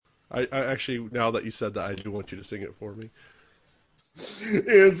I actually, now that you said that, I do want you to sing it for me.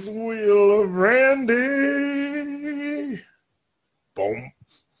 It's Wheel of Randy. Boom.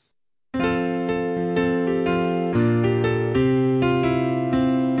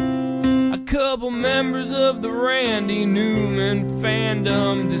 A couple members of the Randy Newman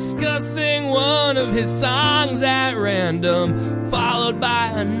fandom discussing one of his songs at random, followed by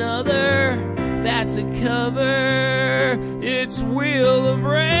another that's a cover. It's Wheel of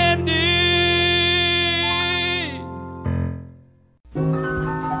Randy.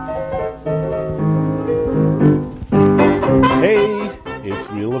 Hey,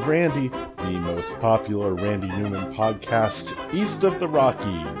 it's Wheel of Randy, the most popular Randy Newman podcast east of the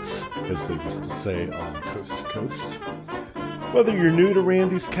Rockies, as they used to say on Coast to Coast. Whether you're new to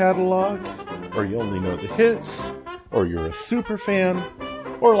Randy's catalog, or you only know the hits, or you're a super fan,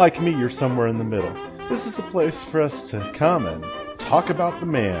 or like me, you're somewhere in the middle, this is a place for us to come and talk about the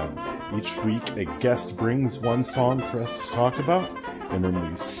man. Each week, a guest brings one song for us to talk about, and then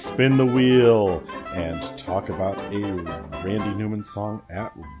we spin the wheel and talk about a Randy Newman song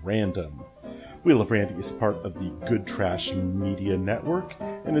at random. Wheel of Randy is part of the Good Trash Media Network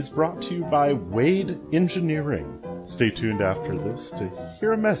and is brought to you by Wade Engineering. Stay tuned after this to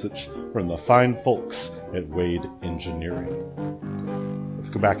hear a message from the fine folks at Wade Engineering. Let's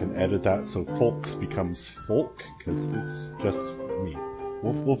go back and edit that so folks becomes folk, because it's just me.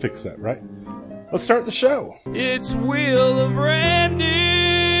 We'll fix that, right? Let's start the show. It's Wheel of Randy.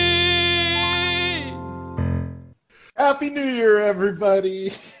 Happy New Year,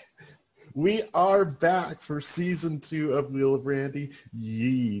 everybody. We are back for season 2 of Wheel of Randy,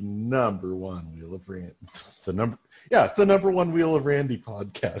 ye number one Wheel of Randy. It's the number one Wheel of Randy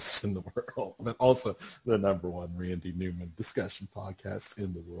podcast in the world, but also the number one Randy Newman discussion podcast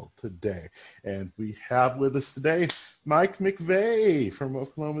in the world today. And we have with us today Mike McVeigh from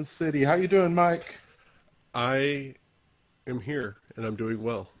Oklahoma City. How you doing, Mike? I am here, and I'm doing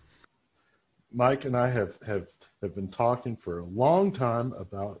well. Mike and I have been talking for a long time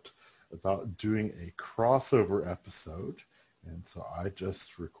about doing a crossover episode. And so I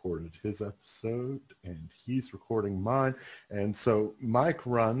just recorded his episode and he's recording mine. And so Mike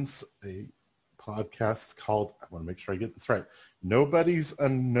runs a podcast called, I want to make sure I get this right, Nobody's a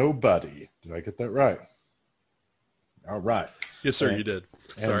Nobody. Did I get that right? All right. Yes, sir, you did.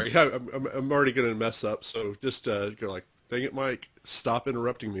 Sorry, I'm already going to mess up, so just go like, dang it, Mike, stop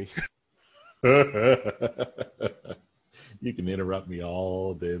interrupting me. You can interrupt me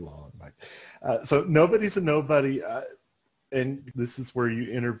all day long, Mike. So Nobody's a Nobody. And this is where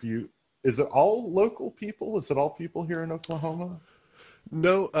you interview, is it all local people? Is it all people here in Oklahoma?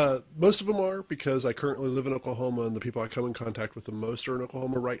 No, most of them are, because I currently live in Oklahoma, and the people I come in contact with the most are in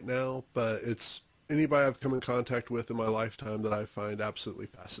Oklahoma right now, but it's anybody I've come in contact with in my lifetime that I find absolutely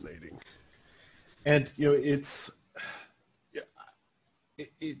fascinating. And,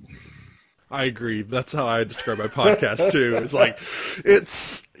 I agree. That's how I describe my podcast, too. It's like,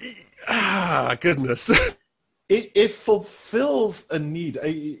 goodness. It fulfills a need.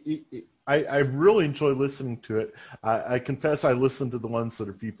 I really enjoy listening to it. I confess I listen to the ones that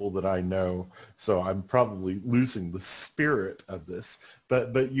are people that I know, so I'm probably losing the spirit of this.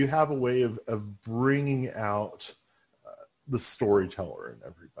 But you have a way of bringing out the storyteller in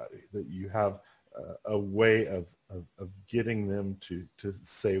everybody, that you have a way of getting them to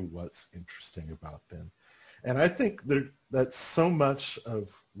say what's interesting about them. And I think that's so much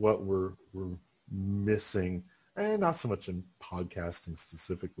of what we're missing. And not so much in podcasting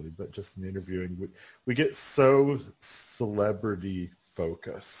specifically, but just in interviewing. We get so celebrity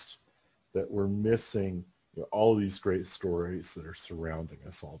focused that we're missing all these great stories that are surrounding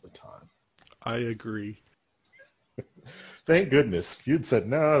us all the time. I agree. Thank goodness. If you'd said,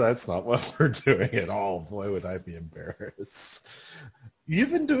 no, that's not what we're doing at all, boy, would I be embarrassed.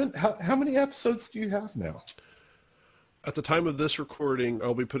 You've been doing, how many episodes do you have now? At the time of this recording,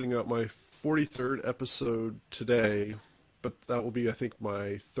 I'll be putting out my 43rd episode today, but that will be, I think,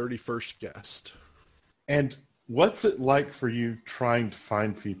 my 31st guest. And what's it like for you trying to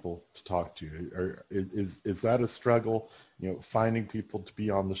find people to talk to? Or is that a struggle, finding people to be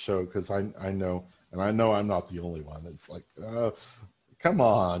on the show? Because I know, and I know I'm not the only one. It's like, come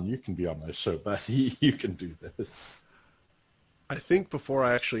on, you can be on my show, buddy. You can do this. I think before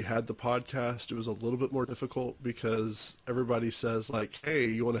I actually had the podcast, it was a little bit more difficult because everybody says like, hey,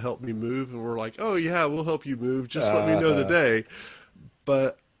 you want to help me move? And we're like, oh yeah, we'll help you move. Just let me know the day.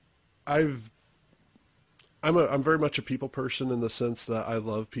 But I'm very much a people person in the sense that I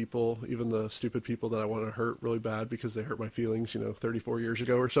love people, even the stupid people that I want to hurt really bad because they hurt my feelings, 34 years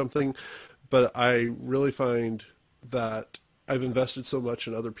ago or something. But I really find that I've invested so much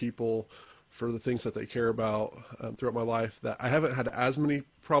in other people for the things that they care about throughout my life that I haven't had as many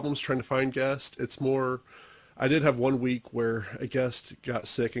problems trying to find guests. It's more, I did have one week where a guest got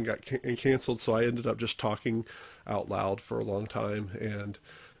sick and canceled, so I ended up just talking out loud for a long time, and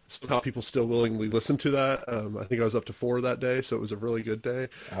somehow people still willingly listen to that. I think I was up to 4 that day, so it was a really good day.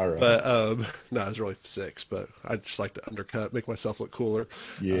 All right. But no, it was really 6. But I just like to undercut, make myself look cooler.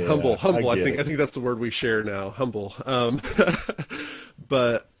 Yeah, Humble. I I get think it. that's the word we share now. Humble.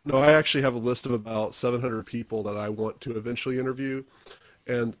 But no, I actually have a list of about 700 people that I want to eventually interview.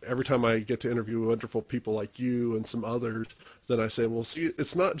 And every time I get to interview wonderful people like you and some others, then I say, well, see,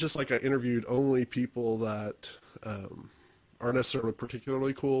 it's not just like I interviewed only people that aren't necessarily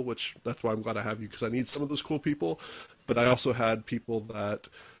particularly cool, which that's why I'm glad I have you, because I need some of those cool people. But I also had people that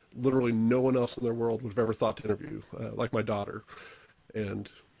literally no one else in their world would have ever thought to interview, like my daughter. And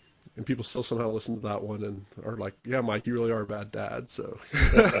people still somehow listen to that one and are like, yeah, Mike, you really are a bad dad. So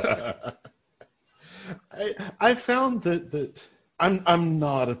I found that I'm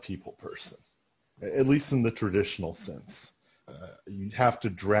not a people person, at least in the traditional sense. You'd have to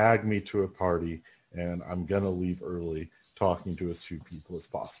drag me to a party, and I'm going to leave early talking to as few people as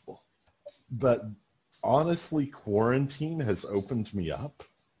possible. But honestly, quarantine has opened me up.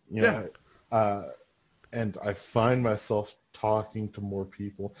 You know, and I find myself talking to more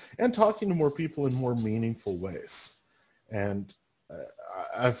people and talking to more people in more meaningful ways. And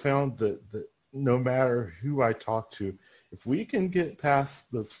I found that no matter who I talk to, if we can get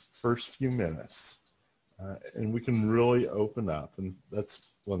past those first few minutes and we can really open up, and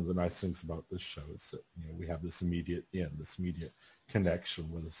that's one of the nice things about this show is that, you know, we have this immediate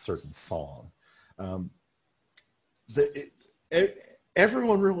connection with a certain song.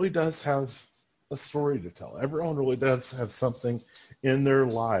 Everyone really does have a story to tell. Everyone really does have something in their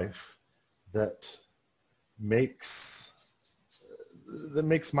life that makes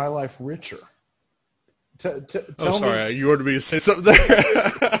my life richer. Sorry, you wanted me to say something there.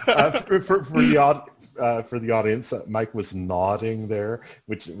 For the audience, Mike was nodding there,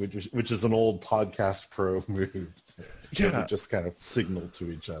 which is an old podcast pro move. Yeah, we just kind of signal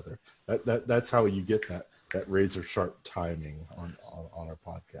to each other. That's how you get that razor sharp timing on our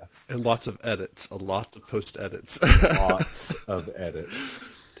podcast. And lots of edits, a lot of post edits. Lots of edits.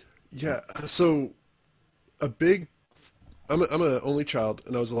 Yeah. So I'm an only child,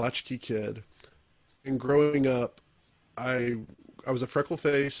 and I was a latchkey kid. And growing up, I was a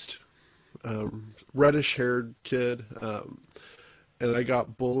freckle-faced, reddish-haired kid, and I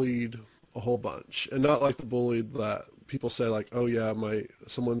got bullied a whole bunch. And not like the bullied that people say, like, oh yeah,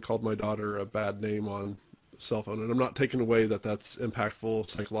 someone called my daughter a bad name on cell phone. And I'm not taking away that that's impactful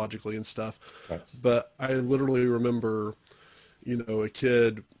psychologically and stuff. Right. But I literally remember, a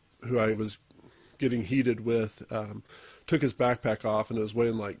kid who I was getting heated with, took his backpack off, and it was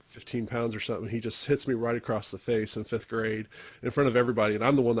weighing like 15 pounds or something. He just hits me right across the face in 5th grade in front of everybody. And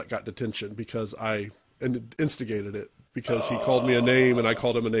I'm the one that got detention because I instigated it, because he called me a name and I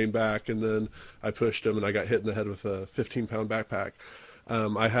called him a name back. And then I pushed him and I got hit in the head with a 15-pound backpack.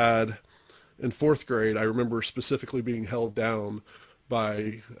 I had in 4th grade, I remember specifically being held down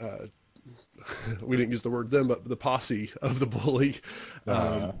by, we didn't use the word then, but the posse of the bully.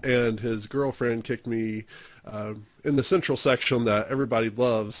 And his girlfriend kicked me in the central section that everybody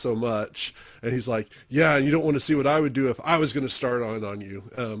loves so much. And he's like, yeah, and you don't want to see what I would do if I was going to start on you.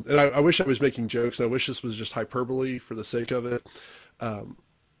 And I wish I was making jokes, and I wish this was just hyperbole for the sake of it.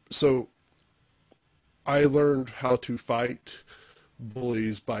 So I learned how to fight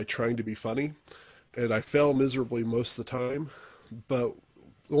bullies by trying to be funny. And I fail miserably most of the time. But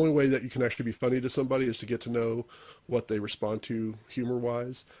the only way that you can actually be funny to somebody is to get to know what they respond to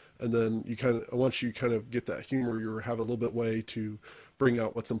humor-wise. And then once you kind of get that humor, you have a little bit way to bring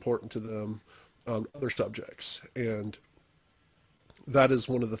out what's important to them on other subjects. And that is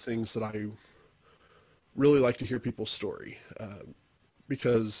one of the things that I really like to hear people's story.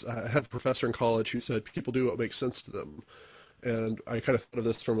 Because I had a professor in college who said people do what makes sense to them. And I kind of thought of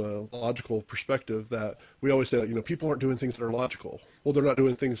this from a logical perspective, that we always say, people aren't doing things that are logical. Well, they're not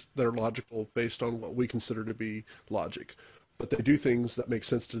doing things that are logical based on what we consider to be logic. But they do things that make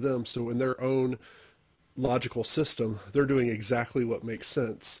sense to them. So in their own logical system, they're doing exactly what makes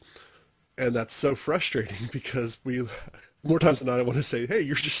sense. And that's so frustrating because more times than not, I want to say, hey,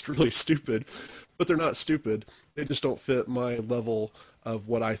 you're just really stupid. But they're not stupid. They just don't fit my level of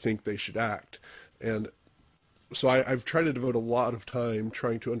what I think they should act. And so I've tried to devote a lot of time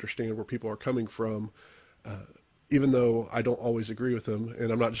trying to understand where people are coming from, even though I don't always agree with them,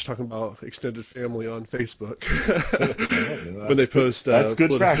 and I'm not just talking about extended family on Facebook when they post. That's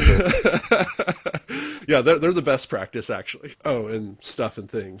good practice. Yeah, they're the best practice, actually. Oh, and stuff and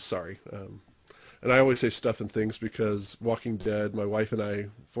things. Sorry. And I always say stuff and things because Walking Dead, my wife and I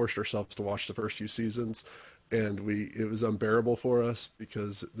forced ourselves to watch the first few seasons, and it was unbearable for us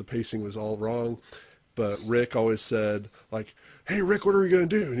because the pacing was all wrong. But Rick always said, like, "Hey, Rick, what are we going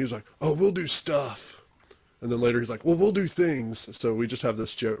to do?" And he was like, "Oh, we'll do stuff." And then later he's like, "Well, we'll do things." So we just have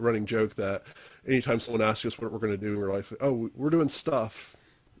this running joke that anytime someone asks us what we're going to do, we're like, "Oh, we're doing stuff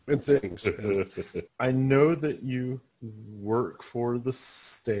and things." And I know that you work for the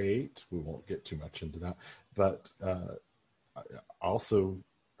state. We won't get too much into that. But I also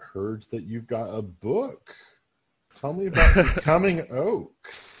heard that you've got a book. Tell me about Becoming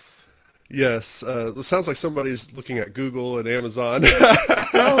Oaks. yes, it sounds like somebody's looking at Google and Amazon.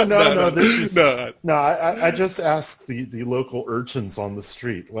 No. This is No. no. I just asked the local urchins on the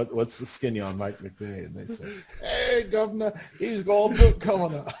street, what's the skinny on Mike McVeigh, and they say, "Hey, Governor, he's got a book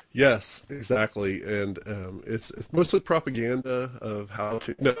coming up." Yes, exactly, and it's mostly propaganda of how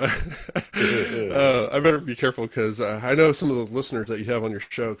to. No, I better be careful because I know some of the listeners that you have on your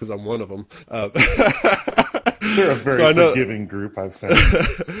show because I'm one of them. They're a very forgiving group, I've found.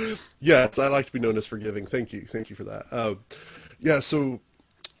 Yes, I like to be known as forgiving. Thank you for that. Yeah, so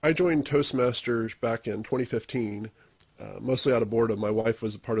I joined Toastmasters back in 2015, mostly out of boredom. My wife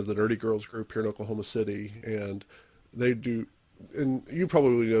was a part of the Nerdy Girls group here in Oklahoma City, and they do. And you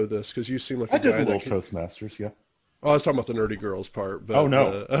probably know this because you seem like I did a little Toastmasters, yeah. Oh, I was talking about the Nerdy Girls part. But, oh,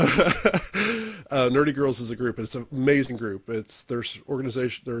 no. Nerdy Girls is a group, and it's an amazing group.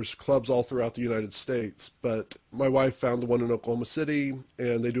 There's clubs all throughout the United States, but my wife found the one in Oklahoma City,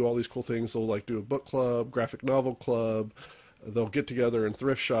 and they do all these cool things. They'll like do a book club, graphic novel club. They'll get together in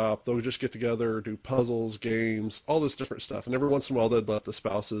thrift shop. They'll just get together, do puzzles, games, all this different stuff. And every once in a while, they'd let the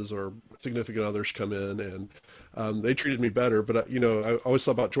spouses or significant others come in, and they treated me better. But I always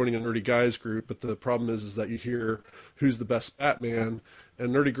thought about joining a Nerdy Guys group. But the problem is that you hear who's the best Batman,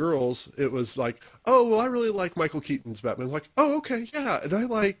 and Nerdy Girls, it was like, "Oh, well, I really like Michael Keaton's Batman." I'm like, "Oh, okay, yeah," and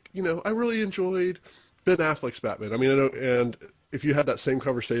I really enjoyed Ben Affleck's Batman. I mean, I know, and if you had that same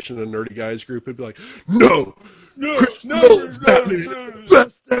conversation in a Nerdy Guys group, it'd be like, "No, Christian Bale's Batman,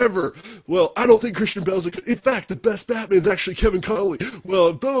 best ever." Well, I don't think Christian Bale's in fact, the best Batman is actually Kevin Connolly. Well,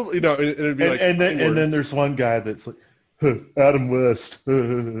 and it'd be and then there's one guy that's like, Adam West,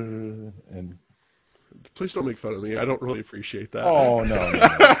 and please don't make fun of me. I don't really appreciate that. Oh no.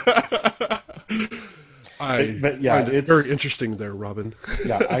 I but yeah, find it very interesting there, Robin.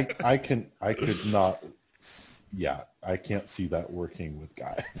 Yeah, I could not. Yeah, I can't see that working with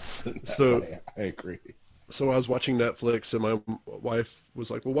guys. So I agree. So I was watching Netflix, and my wife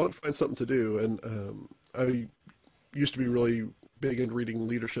was like, "Well, why don't you find something to do?" And I used to be really big into reading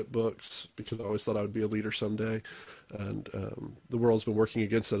leadership books because I always thought I would be a leader someday, and the world's been working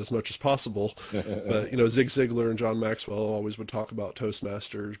against that as much as possible. But Zig Ziglar and John Maxwell always would talk about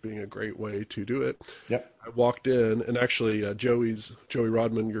Toastmasters being a great way to do it. Yep. I walked in, and actually Joey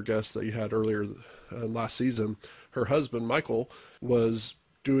Rodman, your guest that you had earlier last season, her husband Michael was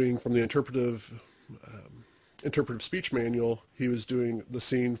doing from the interpretive speech manual. He was doing the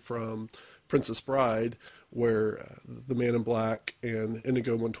scene from Princess Bride where the Man in Black and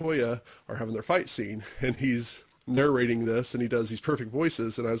Inigo Montoya are having their fight scene, and he's narrating this, and he does these perfect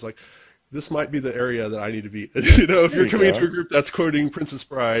voices, and I was like, this might be the area that I need to be. If you're coming into a group that's quoting Princess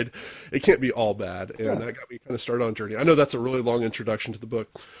Bride, it can't be all bad, and that got me kind of started on a journey. I know that's a really long introduction to the book.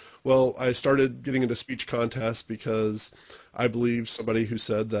 Well, I started getting into speech contests because I believe somebody who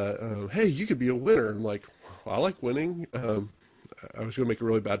said that, hey, you could be a winner. I'm like, well, I like winning. I was going to make a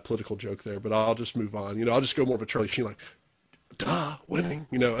really bad political joke there, but I'll just move on. I'll just go more of a Charlie Sheen, like, duh, winning,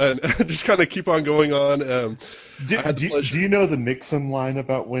 and just kind of keep on going on. Do you know the Nixon line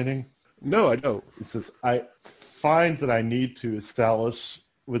about winning? No, I don't. It says, I find that I need to establish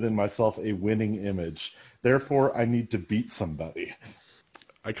within myself a winning image. Therefore, I need to beat somebody.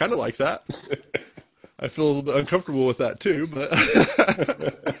 I kind of like that. I feel a little bit uncomfortable with that too, but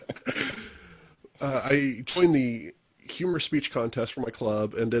I joined the humor speech contest for my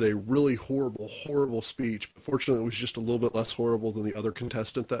club and did a really horrible speech. But fortunately, it was just a little bit less horrible than the other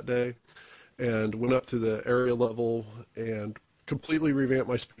contestant that day, and went up to the area level and completely revamped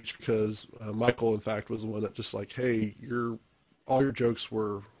my speech because Michael, in fact, was the one that just like, hey, all your jokes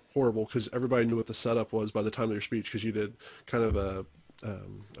were horrible because everybody knew what the setup was by the time of your speech because you did kind of a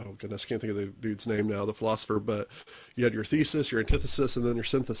oh goodness, I can't think of the dude's name now, the philosopher, but you had your thesis, your antithesis, and then your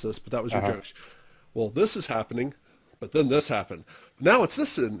synthesis, but that was your jokes. Well, this is happening, but then this happened. Now it's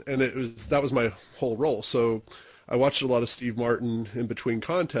this, and that was my whole role. So I watched a lot of Steve Martin in between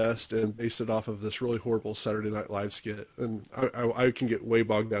contests and based it off of this really horrible Saturday Night Live skit. And I can get way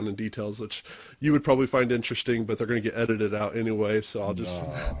bogged down in details, which you would probably find interesting, but they're going to get edited out anyway. So I'll just,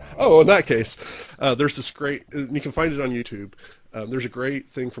 in that case, there's this great, and you can find it on YouTube. There's a great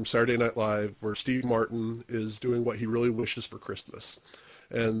thing from Saturday Night Live where Steve Martin is doing what he really wishes for Christmas.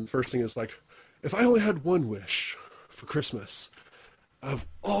 And the first thing is like, if I only had one wish for Christmas, of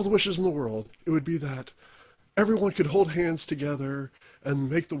all the wishes in the world, it would be that everyone could hold hands together and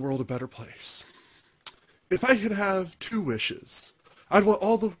make the world a better place. If I could have 2 wishes, I'd want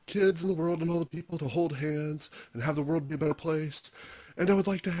all the kids in the world and all the people to hold hands and have the world be a better place. And I would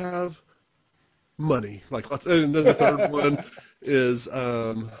like to have money. And then the third one is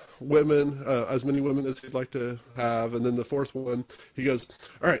women, as many women as he'd like to have. And then the fourth one, he goes,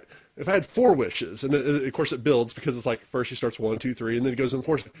 all right, if I had 4 wishes, and of course it builds because it's like first he starts 1, 2, 3, and then he goes in the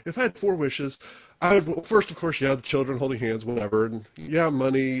fourth. If I had 4 wishes, I would first, of course, the children holding hands, whatever, and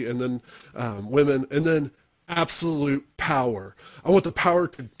money, and then women, and then absolute power. I want the power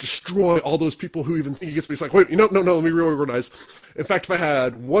to destroy all those people who even think he gets me. It's like, wait, no, let me reorganize. In fact, if I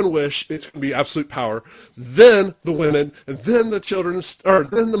had 1 wish, it's going to be absolute power, then the women, and then the children, or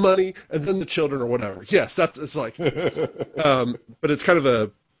then the money, and then the children, or whatever. Yes, it's like, but it's kind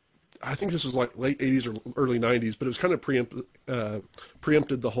of I think this was like late 80s or early 90s, but it was kind of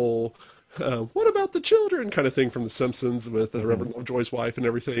preempted the whole, what about the children kind of thing from The Simpsons with Reverend Lovejoy's wife and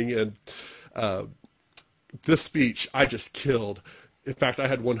everything. And this speech, I just killed. In fact, I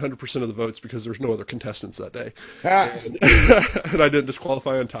had 100% of the votes because there's no other contestants that day. And I didn't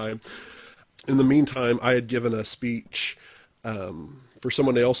disqualify on time. In the meantime, I had given a speech for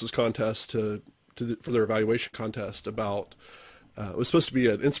someone else's contest for their evaluation contest about, it was supposed to be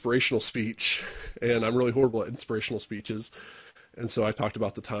an inspirational speech, and I'm really horrible at inspirational speeches. And so I talked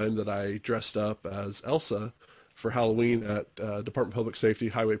about the time that I dressed up as Elsa for Halloween at Department of Public Safety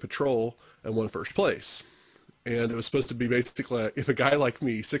Highway Patrol and won first place. And it was supposed to be basically if a guy like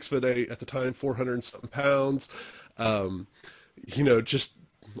me, 6'8" at the time, 400 and something pounds, just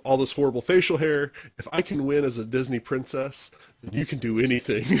all this horrible facial hair, if I can win as a Disney princess, then you can do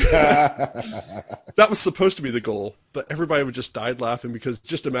anything. That was supposed to be the goal, but everybody would just died laughing because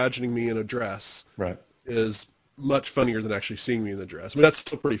just imagining me in a dress is much funnier than actually seeing me in the dress. I mean, that's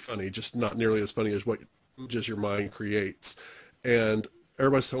still pretty funny, just not nearly as funny as what just your mind creates. And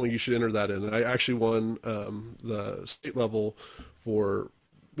everybody's telling me you should enter that in. And I actually won the state level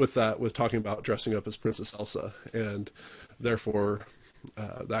with talking about dressing up as Princess Elsa. And therefore,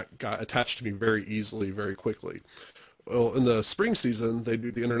 that got attached to me very easily, very quickly. Well, in the spring season, they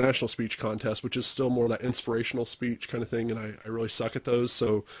do the international speech contest, which is still more that inspirational speech kind of thing. And I really suck at those.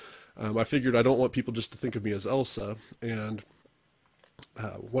 So I figured I don't want people just to think of me as Elsa. And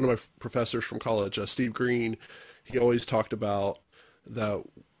one of my professors from college, Steve Green, he always talked about that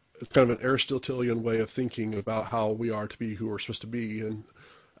it's kind of an Aristotelian way of thinking about how we are to be who we're supposed to be. And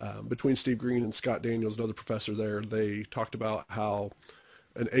between Steve Green and Scott Daniels, another professor there, they talked about how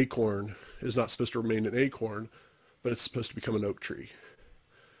an acorn is not supposed to remain an acorn, but it's supposed to become an oak tree.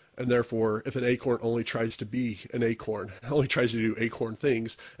 And therefore, if an acorn only tries to be an acorn, only tries to do acorn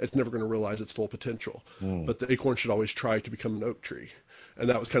things, it's never going to realize its full potential. But the acorn should always try to become an oak tree. And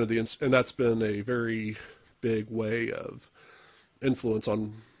that was kind of and that's been a very big way of influence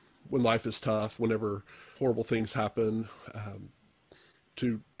on when life is tough, whenever horrible things happen,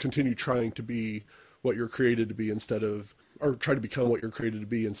 to continue trying to be what you're created to be or try to become what you're created to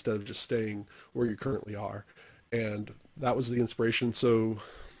be instead of just staying where you currently are. And that was the inspiration. So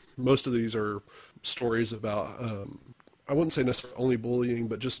most of these are stories about, I wouldn't say necessarily only bullying,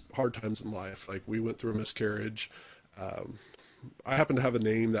 but just hard times in life. Like we went through a miscarriage. I happen to have a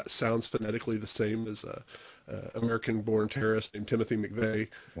name that sounds phonetically the same as a American-born terrorist named Timothy McVeigh,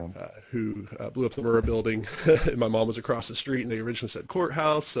 who blew up the Murrah building. And my mom was across the street, and they originally said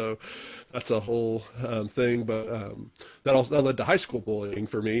courthouse, so that's a whole thing. But that led to high school bullying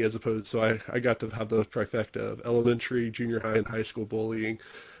for me, as opposed. So I got to have the trifecta of elementary, junior high, and high school bullying.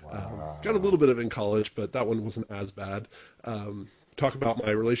 Got a little bit of it in college, but that one wasn't as bad. Talk about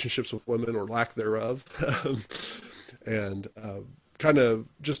my relationships with women or lack thereof, and kind of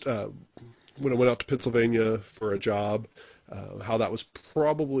just. When I went out to Pennsylvania for a job, how that was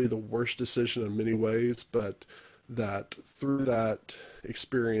probably the worst decision in many ways, but that through that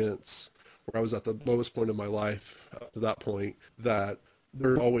experience where I was at the lowest point of my life up to that point, that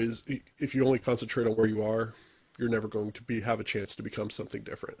there's always, if you only concentrate on where you are, you're never going to have a chance to become something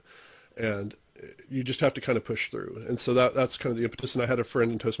different. And you just have to kind of push through. And so that's kind of the impetus. And I had a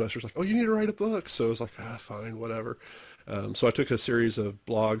friend in Toastmasters like, oh, you need to write a book. So I was like, fine, whatever. So I took a series of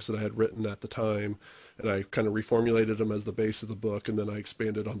blogs that I had written at the time and I kind of reformulated them as the base of the book, and then I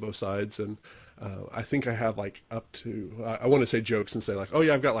expanded on both sides. And I think I have like up to, I want to say jokes and say like, oh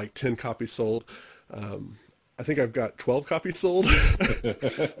yeah, I've got like 10 copies sold. I think I've got 12 copies sold,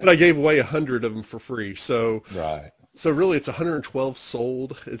 but I gave away 100 of them for free. So, Right. so really it's 112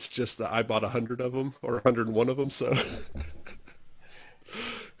 sold. It's just that I bought 100 of them or 101 of them. So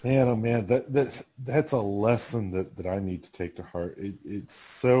Man, oh man, that's a lesson that I need to take to heart. It's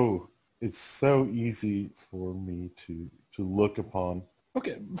so easy for me to look upon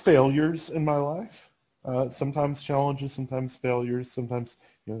failures in my life, sometimes challenges, sometimes failures, sometimes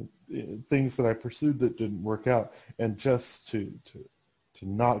things that I pursued that didn't work out, and just to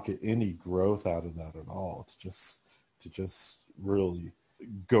not get any growth out of that at all, to just really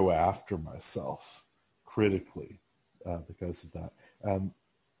go after myself critically because of that.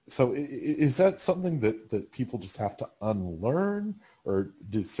 So is that something that people just have to unlearn, or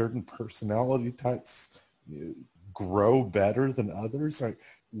do certain personality types grow better than others? Like,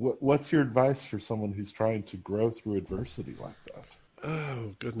 what's your advice for someone who's trying to grow through adversity like that?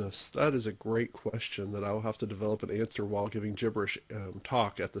 oh goodness, that is a great question that I'll have to develop an answer while giving gibberish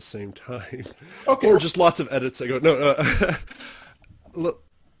talk at the same time. Okay. Or just lots of edits that go, no, let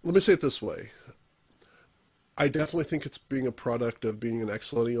me say it this way. I definitely think it's being a product of being an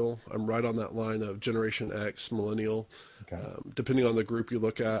X-Millennial. I'm right on that line of Generation X, Millennial. Okay. Depending on the group you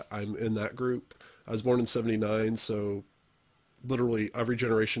look at, I'm in that group. I was born in 79, so literally every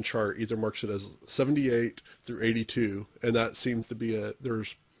generation chart either marks it as 78 through 82, and that seems to be we're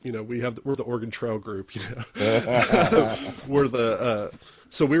the Oregon Trail group, we're the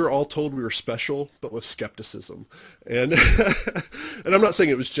so we were all told we were special, but with skepticism, and and I'm not saying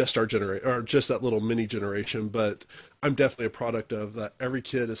it was just our generation or just that little mini generation, but I'm definitely a product of that. Every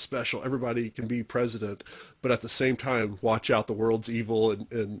kid is special, everybody can be president, but at the same time, watch out, the world's evil,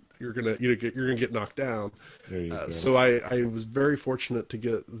 and you're gonna get knocked down. There you go. So I was very fortunate to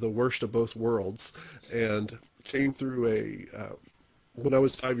get the worst of both worlds, and came through when I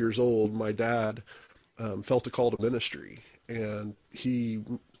was 5 years old, my dad felt a call to ministry, and he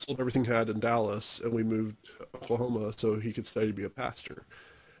sold everything he had in Dallas, and we moved to Oklahoma so he could study to be a pastor.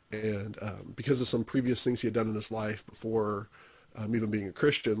 And because of some previous things he had done in his life before even being a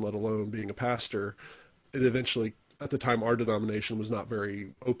Christian, let alone being a pastor, it eventually, at the time, our denomination was not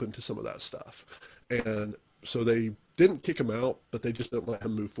very open to some of that stuff. And so they didn't kick him out, but they just didn't let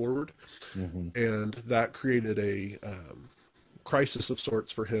him move forward. Mm-hmm. And that created a crisis of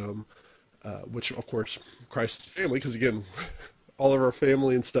sorts for him, which, of course, crisis family, because, again, all of our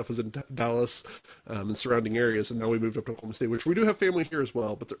family and stuff was in Dallas and surrounding areas, and now we moved up to Oklahoma State, which we do have family here as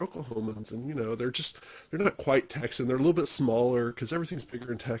well, but they're Oklahomans, and, they're not quite Texan. They're a little bit smaller because everything's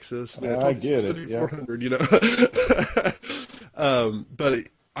bigger in Texas. I get it, yeah. 400, but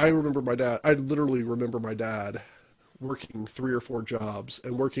I literally remember my dad working 3 or 4 jobs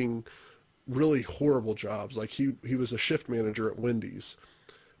and working really horrible jobs. Like he was a shift manager at Wendy's,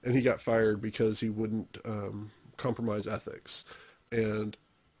 and he got fired because he wouldn't compromise ethics. And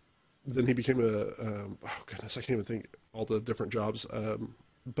then he became oh goodness, I can't even think all the different jobs.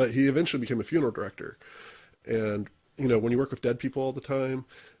 But he eventually became a funeral director. And, when you work with dead people all the time,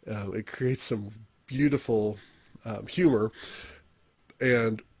 it creates some beautiful humor,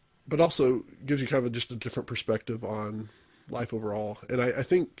 but also gives you kind of just a different perspective on life overall. And I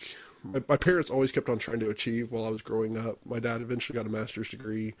think my parents always kept on trying to achieve while I was growing up. My dad eventually got a master's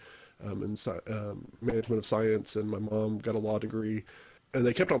degree in management of science, and my mom got a law degree, and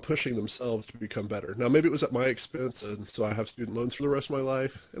they kept on pushing themselves to become better. Now, maybe it was at my expense, and so I have student loans for the rest of my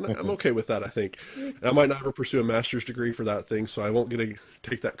life, and I'm okay with that, I think. And I might not ever pursue a master's degree for that thing, so I won't get to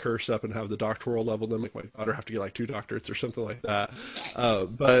take that curse up and have the doctoral level, then make my daughter have to get like 2 doctorates or something like that.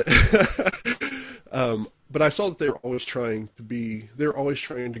 But I saw that they were always trying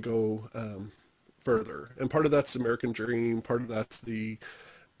to go further. And part of that's the American dream, part of that's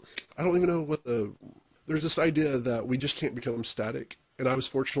I don't even know there's this idea that we just can't become static. And I was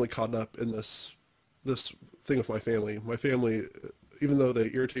fortunately caught up in this thing with my family. My family, even though they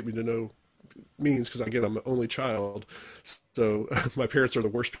irritate me to no means, because again, I'm an only child, so my parents are the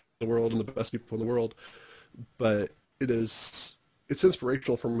worst people in the world and the best people in the world. But it's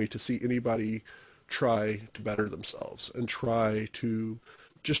inspirational for me to see anybody try to better themselves and try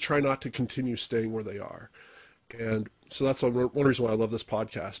not to continue staying where they are. And so that's one reason why I love this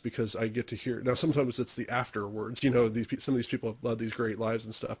podcast, because I get to hear. Now, sometimes it's the afterwards. Some of these people have led these great lives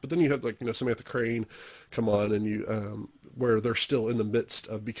and stuff. But then you have Samantha Crane come on, and where they're still in the midst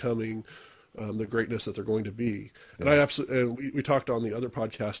of becoming the greatness that they're going to be. And we talked on the other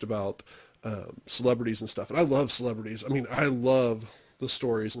podcast about celebrities and stuff. And I love celebrities. I mean, I love the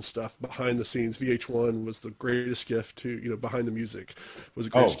stories and stuff behind the scenes. VH1 was the greatest gift to, behind the music was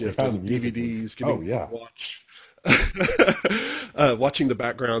the greatest gift. Behind the music DVDs, getting yeah. to watch. Watching the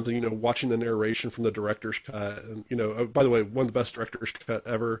background, watching the narration from the director's cut, and by the way, one of the best director's cut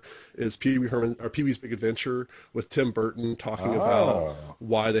ever is Pee-wee's Big Adventure with Tim Burton talking about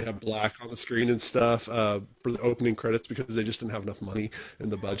why they have black on the screen and stuff for the opening credits because they just didn't have enough money in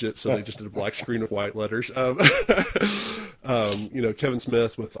the budget, so they just did a black screen with white letters. Kevin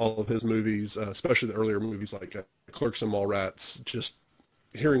Smith with all of his movies, especially the earlier movies like Clerks and Mallrats, just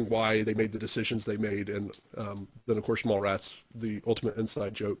hearing why they made the decisions they made, and then of course Mallrats, the ultimate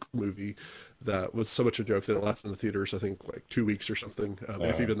inside joke movie that was so much a joke that it lasted in the theaters I think like 2 weeks or something,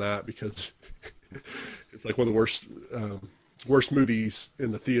 if even that, because it's like one of the worst movies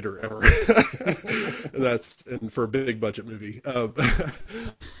in the theater ever. and for a big budget movie.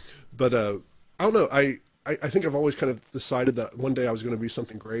 But I don't know. I think I've always kind of decided that one day I was going to be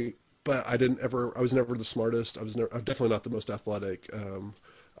something great. But I was never the smartest. I'm definitely not the most athletic.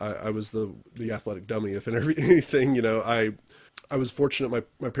 I was the athletic dummy, if anything. I was fortunate.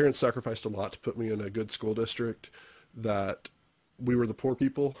 My parents sacrificed a lot to put me in a good school district that we were the poor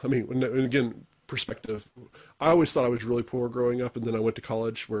people. I mean, and again, perspective. I always thought I was really poor growing up, and then I went to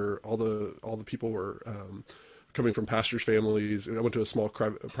college where all the people were coming from pastors' families. I went to a small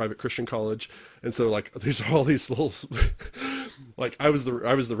private Christian college, and so like there's all these little like I was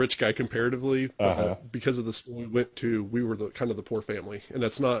the rich guy comparatively, because of the school we went to. We were the kind of the poor family, and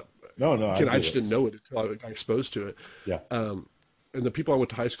that's not. No. I just didn't know it until I got exposed to it. Yeah. And the people I went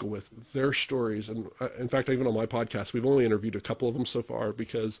to high school with, their stories, and in fact, even on my podcast, we've only interviewed a couple of them so far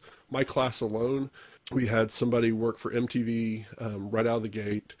because my class alone, we had somebody work for MTV right out of the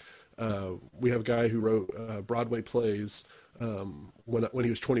gate. We have a guy who wrote Broadway plays when he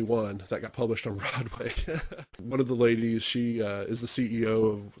was 21 that got published on Broadway. One of the ladies, she is the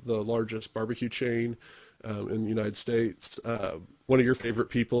CEO of the largest barbecue chain in the United States. One of your favorite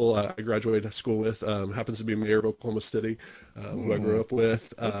people I graduated school with happens to be mayor of Oklahoma City, who I grew up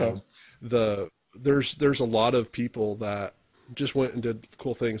with. Okay. There's a lot of people that just went and did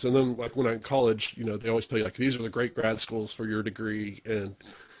cool things. And then like when I'm in college, they always tell you like these are the great grad schools for your degree, and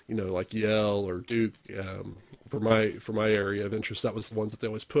like Yale or Duke, for my area of interest, that was the ones that they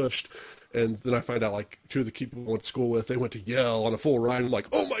always pushed. And then I find out like two of the people I went to school with, they went to Yale on a full ride. I'm like,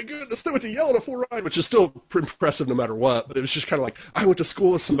 oh my goodness, they went to Yale on a full ride, which is still impressive no matter what. But it was just kind of like, I went to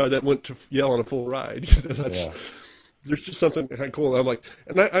school with somebody that went to Yale on a full ride. There's just something kind of cool. I'm like,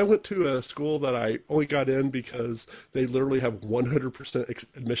 and I went to a school that I only got in because they literally have 100%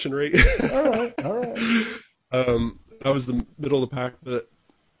 admission rate. All right. I was the middle of the pack, but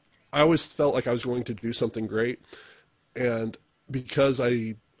I always felt like I was going to do something great. And because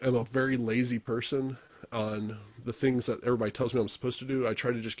I am a very lazy person on the things that everybody tells me I'm supposed to do, I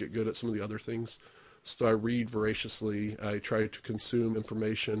try to just get good at some of the other things. So I read voraciously. I try to consume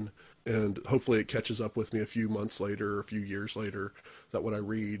information, and hopefully it catches up with me a few months later, or a few years later, that what I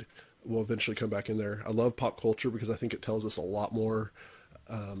read will eventually come back in there. I love pop culture because I think it tells us a lot more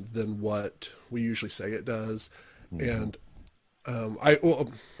than what we usually say it does. Mm-hmm. And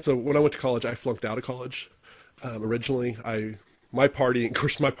so when I went to college, I flunked out of college. Originally, my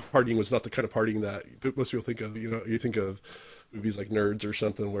partying was not the kind of partying that most people think of. You think of movies like Nerds or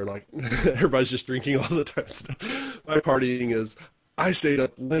something where like everybody's just drinking all the time. My partying is I stayed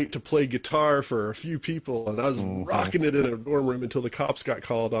up late to play guitar for a few people, and I was rocking it in a dorm room until the cops got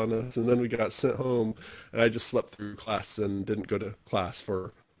called on us, and then we got sent home, and I just slept through class and didn't go to class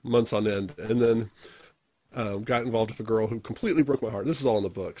for months on end, and then got involved with a girl who completely broke my heart. This is all in the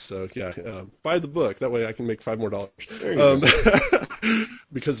book, so yeah, buy the book. That way I can make $5 more.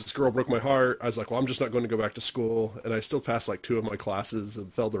 Because this girl broke my heart, I was like, well, I'm just not going to go back to school, and I still passed like 2 of my classes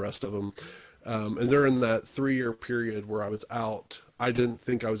and failed the rest of them. And during that 3-year period where I was out, I didn't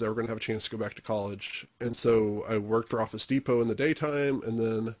think I was ever going to have a chance to go back to college, and so I worked for Office Depot in the daytime, and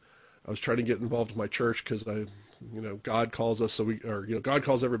then I was trying to get involved with my church because God calls us, God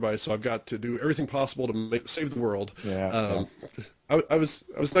calls everybody, so I've got to do everything possible to save the world. Yeah. I was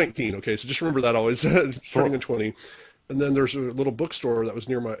 19, okay, so just remember that always, starting at 20. And then there's a little bookstore that was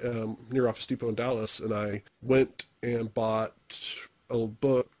near near Office Depot in Dallas, and I went and bought a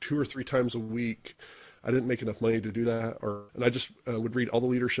book 2 or 3 times a week. I didn't make enough money to do that, and I just would read all the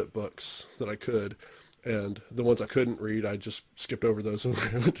leadership books that I could. And the ones I couldn't read, I just skipped over those and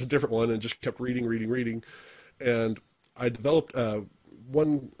went to a different one and just kept reading. And I developed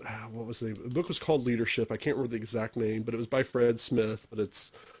what was the name? The book was called Leadership. I can't remember the exact name, but it was by Fred Smith, but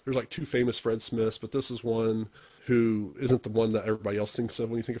it's there's like two famous Fred Smiths, but this is one who isn't the one that everybody else thinks of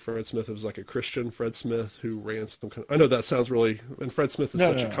when you think of Fred Smith. It was like a Christian Fred Smith who ran some kind of, I know that sounds really, and Fred Smith is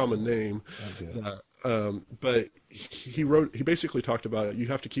such a common name, but he basically talked about you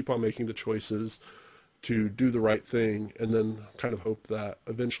have to keep on making the choices to do the right thing and then kind of hope that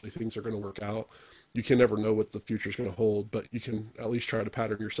eventually things are going to work out. You can never know what the future is going to hold, but you can at least try to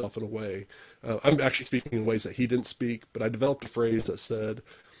pattern yourself in a way. I'm actually speaking in ways that he didn't speak, but I developed a phrase that said,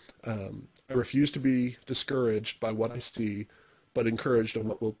 I refuse to be discouraged by what I see, but encouraged on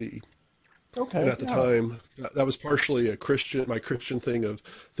what will be. Okay. And at the time, that was partially my Christian thing of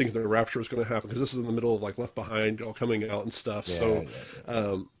thinking the rapture was going to happen, because this is in the middle of like Left Behind all coming out and stuff.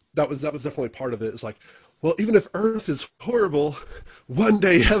 That was definitely part of it. It's like, well, even if Earth is horrible, one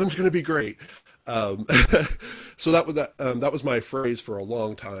day heaven's going to be great. So that was my phrase for a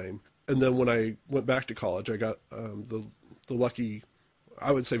long time. And then when I went back to college, I got the lucky,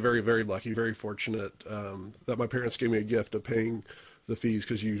 I would say very, very lucky, very fortunate that my parents gave me a gift of paying the fees,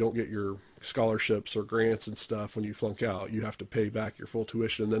 because you don't get your scholarships or grants and stuff when you flunk out. You have to pay back your full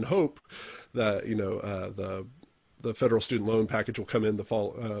tuition and then hope that the federal student loan package will come in the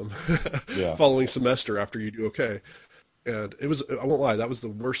fall following semester after you do okay. And it was, I won't lie, that was the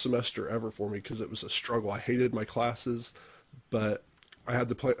worst semester ever for me, because it was a struggle. I hated my classes, but I had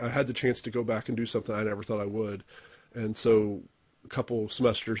the chance to go back and do something I never thought I would. And so a couple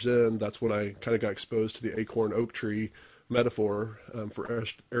semesters in, that's when I kind of got exposed to the acorn oak tree metaphor for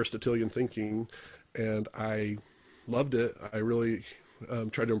Aristotelian thinking, and I loved it. I really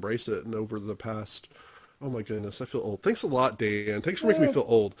tried to embrace it, and over the past, oh my goodness, I feel old. Thanks a lot, Dan. Thanks for making me feel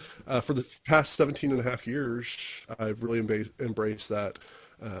old. For the past 17 and a half years, I've really embraced that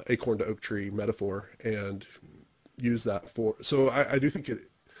acorn to oak tree metaphor and use that for, so I do think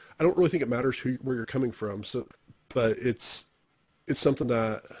I don't really think it matters where you're coming from. So, but it's something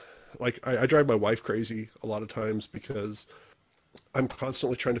that, like, I drive my wife crazy a lot of times, because I'm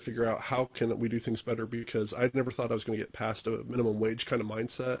constantly trying to figure out how can we do things better, because I never thought I was going to get past a minimum wage kind of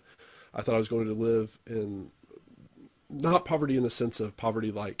mindset. I thought I was going to live in, not poverty in the sense of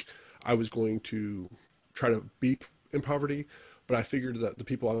poverty like I was going to try to be in poverty, but I figured that the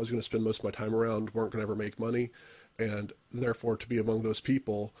people I was going to spend most of my time around weren't going to ever make money, and therefore to be among those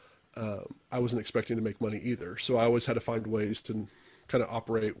people, I wasn't expecting to make money either. So I always had to find ways to kind of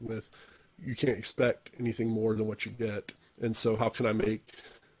operate with, you can't expect anything more than what you get, and so how can I make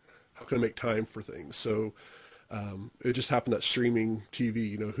time for things? So it just happened that streaming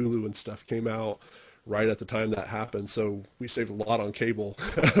TV, Hulu and stuff came out right at the time that happened, so we saved a lot on cable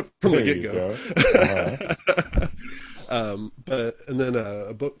from the get-go. And then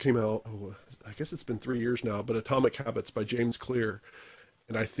a book came out, I guess it's been 3 years now, but Atomic Habits by James Clear,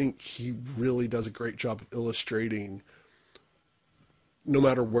 and I think he really does a great job of illustrating, no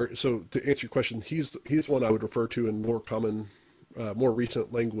matter where. So to answer your question, he's one I would refer to in more common, more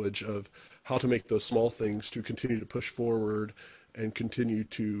recent language of how to make those small things to continue to push forward and continue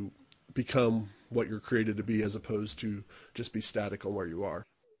to become what you're created to be, as opposed to just be static on where you are.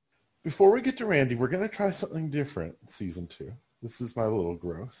 Before we get to Randy, we're going to try something different in season 2. This is my little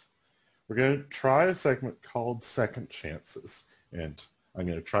growth. We're going to try a segment called Second Chances, and I'm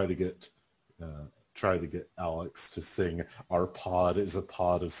going to try to get Alex to sing "Our Pod is a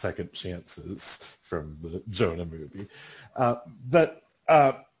Pod of Second Chances" from the Jonah movie. But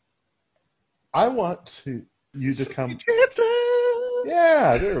I want you to come. Chances!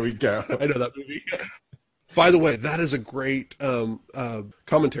 Yeah, there we go. I know that movie. By the way, that is a great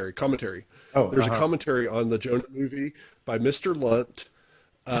commentary. There's a commentary on the Jonah movie by Mr. Lunt.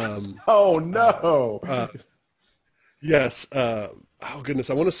 Oh no! Yes. Oh goodness,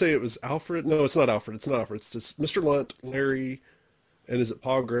 I want to say it was Alfred. No, it's not Alfred. It's just Mr. Lunt, Larry, and is it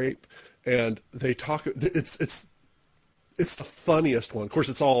Paul Grape? And they talk. It's the funniest one. Of course,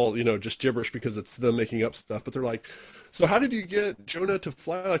 it's all just gibberish because it's them making up stuff. But they're like, so how did you get Jonah to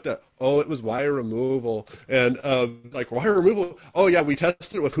fly like that? Oh, it was wire removal. And like, wire removal? Oh yeah, we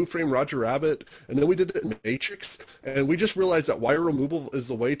tested it with Who Framed Roger Rabbit, and then we did it in Matrix, and we just realized that wire removal is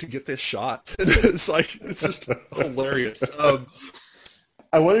the way to get this shot. And it's just hilarious.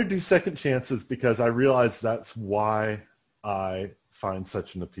 I want to do Second Chances because I realize that's why I find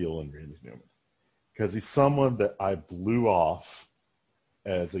such an appeal in Randy Newman. Because he's someone that I blew off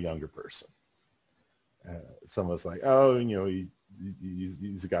as a younger person. Someone's like, oh,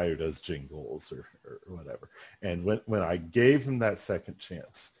 he's a guy who does jingles or whatever. And when I gave him that second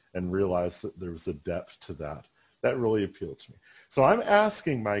chance and realized that there was a depth to that really appealed to me. So I'm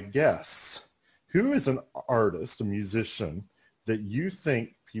asking my guests, who is an artist, a musician, that you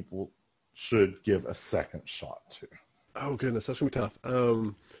think people should give a second shot to? Oh goodness, that's gonna be tough.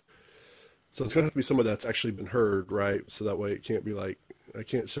 So it's gonna have to be someone that's actually been heard, right? So that way it can't be like I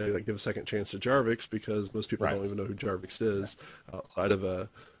can't say like give a second chance to Jarvix because most people Right. don't even know who Jarvix is outside of a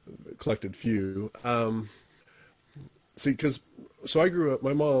collected few. See, because so I grew up.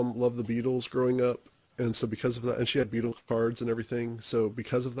 My mom loved the Beatles growing up, and so because of that, and she had Beatles cards and everything. So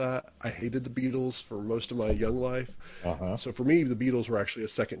because of that, I hated the Beatles for most of my young life. Uh-huh. So for me, the Beatles were actually a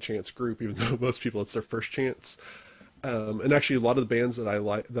second chance group, even though most people it's their first chance. And actually, a lot of the bands that I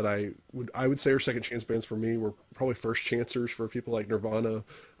like that I would say are second chance bands for me were probably first chancers for people like Nirvana.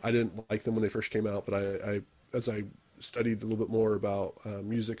 I didn't like them when they first came out, but I as I studied a little bit more about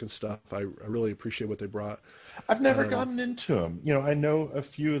music and stuff, I really appreciate what they brought. I've never gotten into them. You know, I know a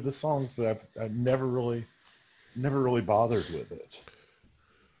few of the songs, but I've never really bothered with it.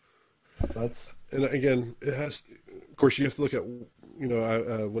 So that's And again, it has, of course, you have to look at,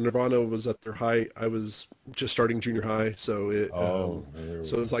 when Nirvana was at their height, I was just starting junior high, so it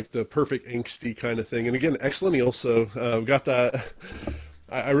was like the perfect angsty kind of thing. And again, ex-millennial, so got that.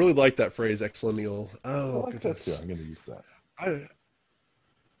 I really like that phrase, ex-millennial. I Oh like that too. goodness, I'm going to use that. I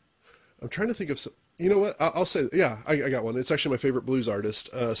I'm trying to think of some. You know what? I'll say, yeah, I got one. It's actually my favorite blues artist,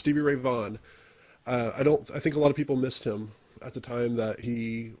 Stevie Ray Vaughan. I think a lot of people missed him at the time that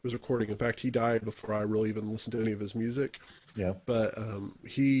he was recording. In fact, he died before I really even listened to any of his music. Yeah. But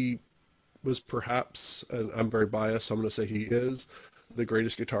he was perhaps, and I'm very biased, so I'm going to say he is the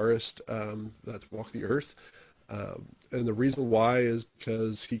greatest guitarist that's walked the earth. And the reason why is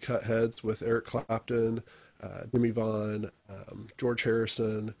because he cut heads with Eric Clapton, Jimmy Vaughn, George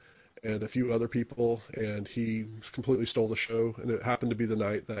Harrison, and a few other people, and he completely stole the show. And it happened to be the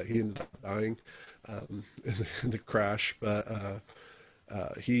night that he ended up dying in the crash. But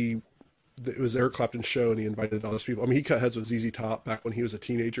it was Eric Clapton's show, and he invited all those people. I mean, he cut heads with ZZ Top back when he was a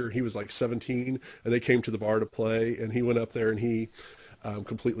teenager. He was like 17, and they came to the bar to play, and he went up there and he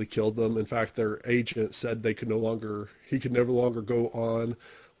completely killed them. In fact, their agent said he could no longer go on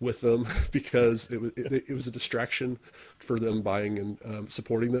with them because it was a distraction for them buying and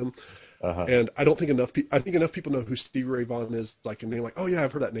supporting them. Uh-huh. And I don't think I think enough people know who Stevie Ray Vaughan is, like, and they're like, oh yeah,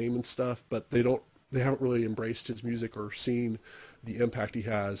 I've heard that name and stuff, but they haven't really embraced his music or seen the impact he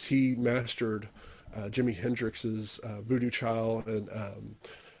has. He mastered Jimi Hendrix's Voodoo Child and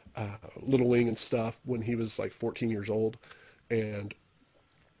Little Wing and stuff when he was like 14 years old, and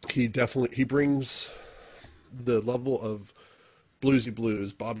he brings the level of bluesy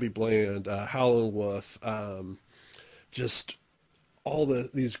blues, Bobby Bland, Howlin' Wolf, just all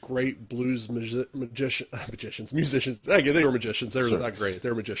these great blues musicians. Again, they were magicians. They were Sure. not great. They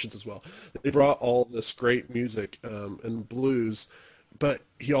were magicians as well. They brought all this great music and blues, but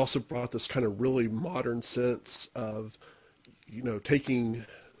he also brought this kind of really modern sense of, taking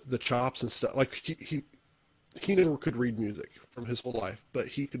the chops and stuff. Like he never could read music from his whole life, but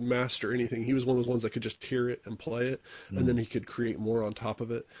he could master anything. He was one of those ones that could just hear it and play it, and then he could create more on top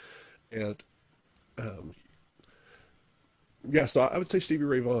of it. And yeah, so I would say Stevie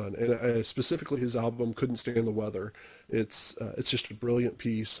Ray Vaughan, and specifically his album "Couldn't Stand the Weather." It's just a brilliant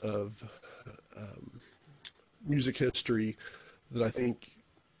piece of music history that I think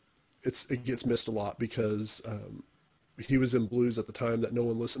it gets missed a lot because he was in blues at the time that no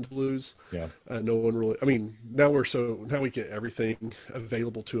one listened to blues. Yeah. No one really. I mean, now we get everything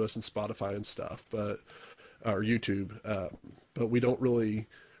available to us in Spotify and stuff, or YouTube, but we don't really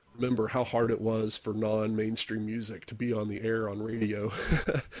remember how hard it was for non-mainstream music to be on the air on radio.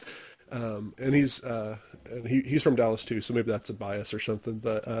 And he's from Dallas too, so maybe that's a bias or something.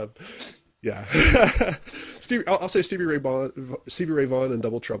 But yeah, I'll say Stevie Ray Vaughan, and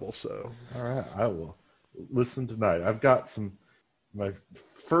Double Trouble. So All right. I will listen tonight. I've got my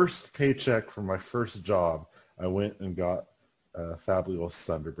first paycheck from my first job. I went and got Fabulous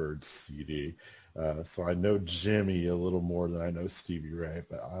Thunderbirds CD. So I know Jimmy a little more than I know Stevie Ray,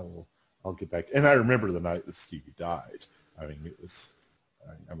 but I'll get back. And I remember the night that Stevie died. I mean,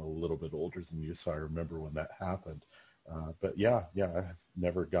 I'm a little bit older than you, so I remember when that happened. But yeah, I've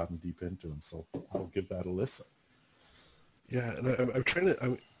never gotten deep into him, so I'll give that a listen. yeah, and I'm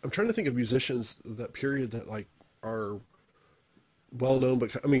trying to think of musicians that period that like are well known,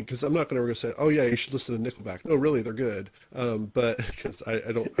 but I mean, because I'm not going to say, oh yeah, you should listen to Nickelback. No, really, they're good. But because I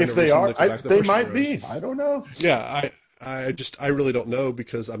don't. If they are, they might be. I don't know. Yeah, I really don't know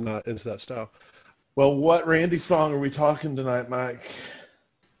because I'm not into that style. Well, what Randy song are we talking tonight, Mike?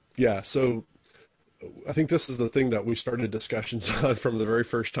 Yeah, so I think this is the thing that we started discussions on from the very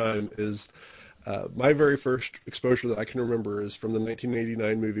first time is my very first exposure that I can remember is from the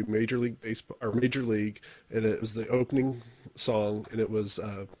 1989 movie Major League Baseball or Major League, and it was the opening song, and it was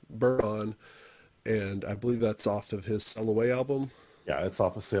Burn On, and I believe that's off of his Sail Away album. Yeah, it's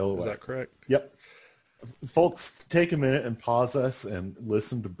off of Sail Away. Is that correct? Yep. Folks, take a minute and pause us and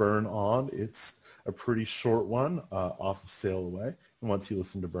listen to Burn On. It's a pretty short one off of Sail Away. And once you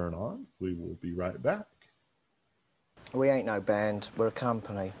listen to Burn On, we will be right back. We ain't no band, we're a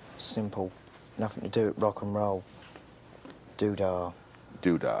company. Simple. Nothing to do with rock and roll. Doodah.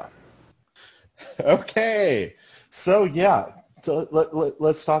 Doodah. Okay. So, yeah. So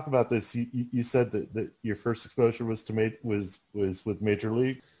let's talk about this. You said that your first exposure was with Major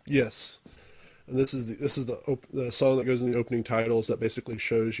League? Yes. And this is the song that goes in the opening titles that basically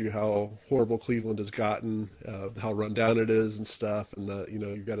shows you how horrible Cleveland has gotten, how run down it is and stuff, and that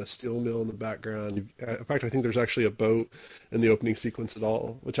you've got a steel mill in the background. In fact, I think there's actually a boat in the opening sequence at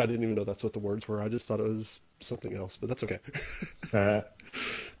all, which I didn't even know that's what the words were. I just thought it was something else, but that's okay.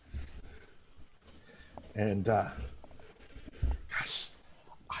 And gosh,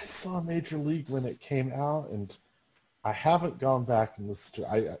 I saw Major League when it came out, and I haven't gone back and listened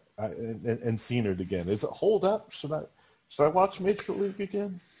to and seen it again. Is it hold up? Should I watch Major League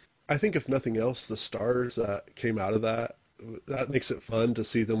again? I think if nothing else, the stars that came out of that makes it fun to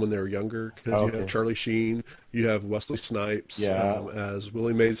see them when they were younger, because you have Charlie Sheen, you have Wesley Snipes as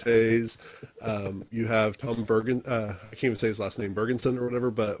Willie Mays Hayes, you have Tom Bergen, I can't even say his last name, Bergenson or whatever,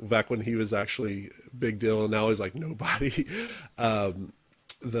 but back when he was actually a big deal, and now he's like nobody.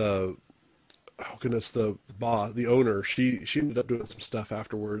 The owner, she ended up doing some stuff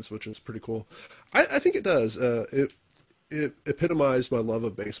afterwards, which was pretty cool. I think it does. It epitomized my love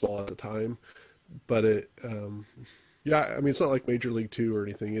of baseball at the time, but it's not like Major League 2 or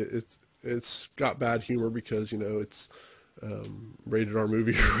anything. It's got bad humor because it's rated R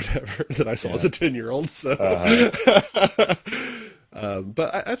movie or whatever that I saw as a 10-year-old. So,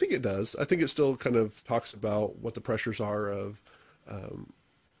 but I think it does. I think it still kind of talks about what the pressures are of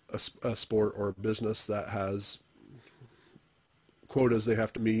a sport or a business that has quotas they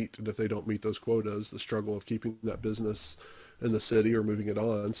have to meet, and if they don't meet those quotas, the struggle of keeping that business in the city or moving it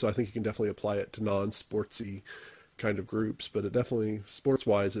on. So I think you can definitely apply it to non-sportsy kind of groups, but it definitely,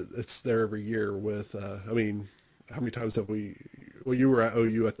 sports-wise, it's there every year with, how many times have you were at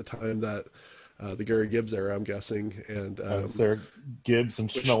OU at the time that the Gary Gibbs era, I'm guessing, and Sarah Gibbs and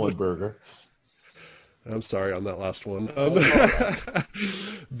Schnellenberger. I'm sorry on that last one.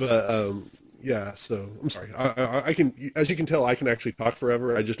 Yeah, so I'm sorry. I can, as you can tell, I can actually talk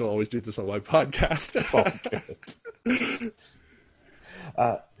forever. I just don't always do this on my podcast. That's all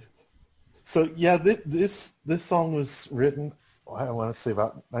good. So yeah, this song was written, I want to say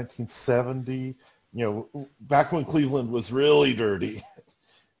about 1970. Back when Cleveland was really dirty.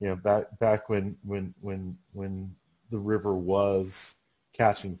 Back when the river was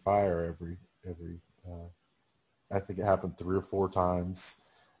catching fire every. I think it happened 3 or 4 times.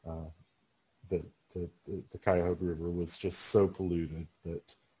 The Cuyahoga River was just so polluted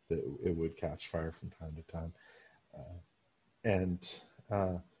that it would catch fire from time to time, and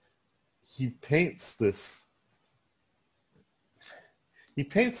he paints this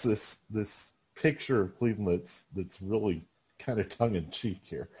picture of Cleveland that's really kind of tongue in cheek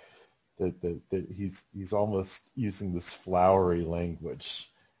here. That he's almost using this flowery language,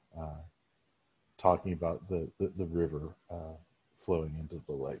 talking about the river flowing into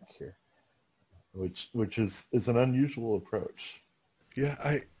the lake here, which is an unusual approach. Yeah,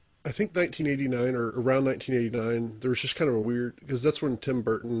 I think 1989 or around 1989, there was just kind of a weird, because that's when Tim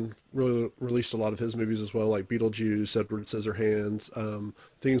Burton really released a lot of his movies as well, like Beetlejuice, Edward Scissorhands,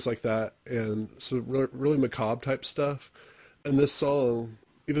 things like that, and so really macabre type stuff. And this song,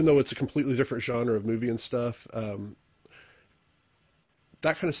 even though it's a completely different genre of movie and stuff,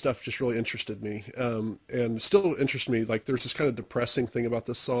 that kind of stuff just really interested me, and still interests me. Like, there's this kind of depressing thing about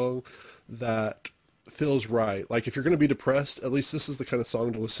this song that feels right. Like, if you're going to be depressed, at least this is the kind of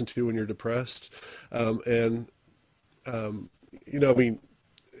song to listen to when you're depressed. Even the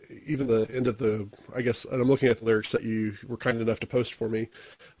end of and I'm looking at the lyrics that you were kind enough to post for me,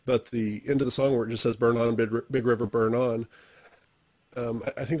 but the end of the song where it just says "Burn on, Big River, burn on."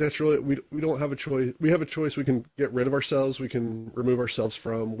 I think that's really, we don't have a choice. We have a choice. We can get rid of ourselves. We can remove ourselves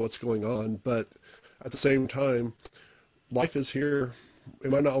from what's going on. But at the same time, life is here.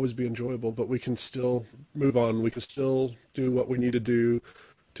 It might not always be enjoyable, but we can still move on. We can still do what we need to do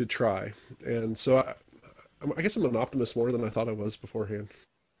to try. And so I guess I'm an optimist more than I thought I was beforehand.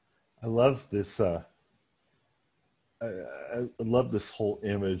 I love this. I love this whole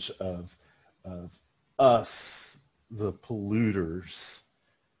image of us, the polluters,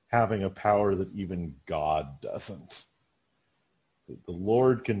 having a power that even God doesn't. The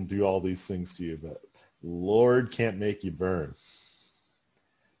Lord can do all these things to you, but the Lord can't make you burn.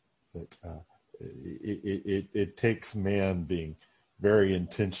 That it takes man being very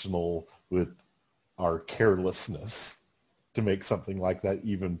intentional with our carelessness to make something like that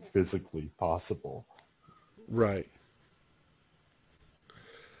even physically possible. Right.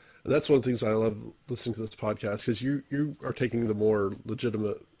 And that's one of the things I love listening to this podcast, because you are taking the more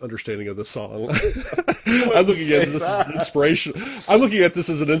legitimate understanding of the song. I'm looking at this as an inspiration. I'm looking at this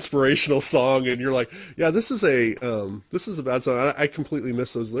as an inspirational song, and you're like, yeah, this is a bad song. I completely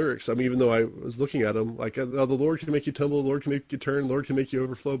miss those lyrics. I mean, even though I was looking at them, like, the Lord can make you tumble, the Lord can make you turn, the Lord can make you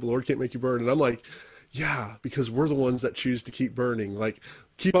overflow, but the Lord can't make you burn. And I'm like, yeah, because we're the ones that choose to keep burning. Like,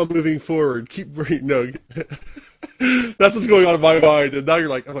 keep on moving forward, keep burning. No, that's what's going on in my mind. And now you're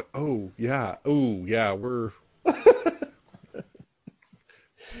like, I'm like, oh yeah, we're.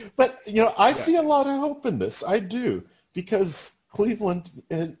 But I see a lot of hope in this. I do, because Cleveland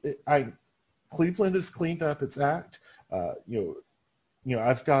has cleaned up its act.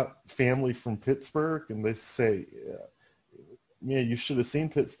 I've got family from Pittsburgh, and they say, you should have seen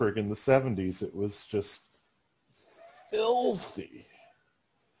Pittsburgh in the 70s. It was just filthy.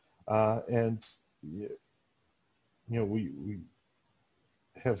 And we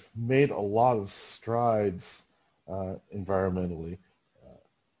have made a lot of strides environmentally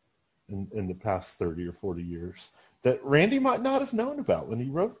in the past 30 or 40 years that Randy might not have known about when he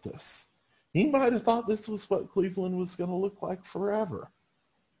wrote this. He might have thought this was what Cleveland was going to look like forever.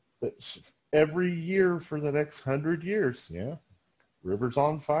 That every year for the next 100 years, River's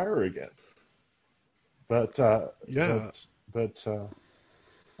on fire again. But but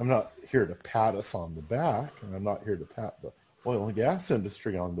I'm not here to pat us on the back, and I'm not here to pat the oil and gas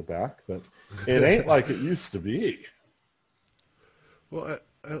industry on the back, but it ain't like it used to be. Well,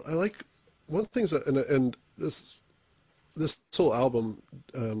 I like one of the things that, and this whole album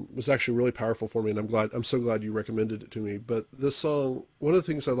was actually really powerful for me, and I'm so glad you recommended it to me. But this song, one of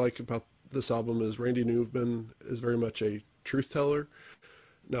the things I like about this album is Randy Newman is very much a truth teller.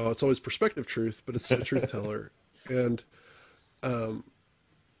 Now, it's always perspective truth, but it's a truth teller. And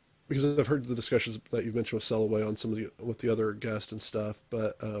because I've heard the discussions that you've mentioned with Sellaway on with the other guests and stuff,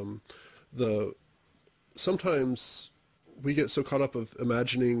 but sometimes we get so caught up of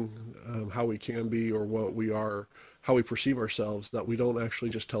imagining how we can be or what we are, how we perceive ourselves, that we don't actually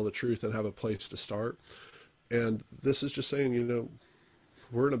just tell the truth and have a place to start. And this is just saying,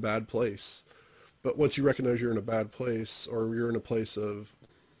 we're in a bad place. But once you recognize you're in a bad place, or you're in a place of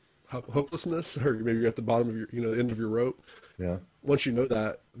hopelessness, or maybe you're at the bottom of your, the end of your rope. Yeah. Once you know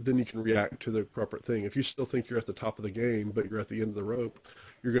that, then you can react to the proper thing. If you still think you're at the top of the game, but you're at the end of the rope,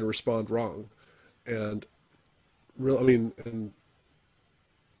 you're going to respond wrong. And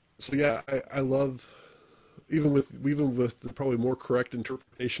so yeah, I love, even with the probably more correct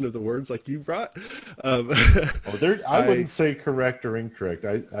interpretation of the words like you brought. I wouldn't say correct or incorrect.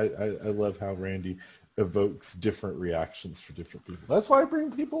 I love how Randy evokes different reactions for different people. That's why I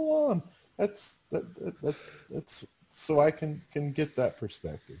bring people on. That's so I can get that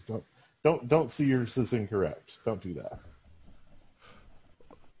perspective. Don't see yours as incorrect. Don't do that.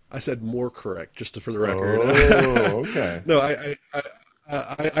 I said more correct, just for the record. Oh, okay. No, I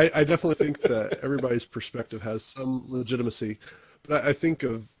definitely think that everybody's perspective has some legitimacy, but I think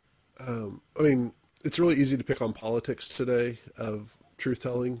of, it's really easy to pick on politics today of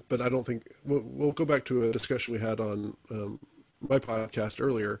truth-telling, but I don't think, we'll go back to a discussion we had on my podcast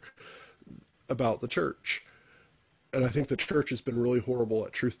earlier about the church. And I think the church has been really horrible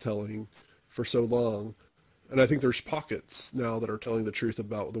at truth-telling for so long. And I think there's pockets now that are telling the truth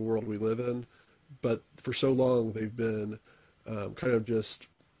about the world we live in, but for so long they've been kind of just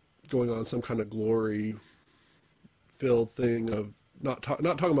going on some kind of glory-filled thing of not talking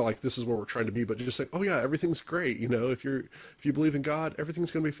about like this is where we're trying to be, but just saying, oh yeah, everything's great. If you believe in God,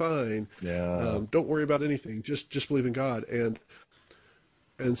 everything's going to be fine. Yeah. Don't worry about anything. Just believe in God.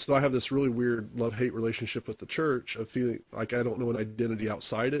 And so I have this really weird love-hate relationship with the church of feeling like I don't know an identity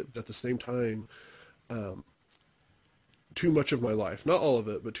outside it, but at the same time, too much of my life, not all of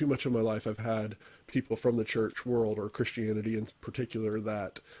it, but too much of my life, I've had people from the church world, or Christianity in particular,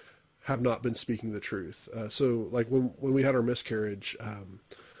 that have not been speaking the truth. So like when we had our miscarriage,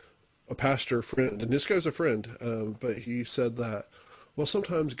 a pastor friend, and this guy's a friend, but he said that, well,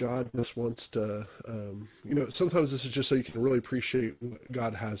 sometimes God just wants to, sometimes this is just so you can really appreciate what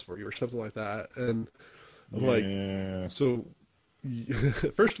God has for you, or something like that. And I'm like, so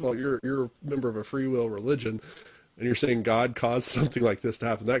first of all, you're a member of a free will religion, and you're saying God caused something like this to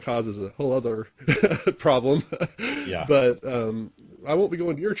happen. That causes a whole other problem. Yeah. But I won't be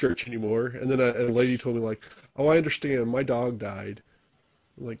going to your church anymore. And then a lady told me, like, oh, I understand. My dog died.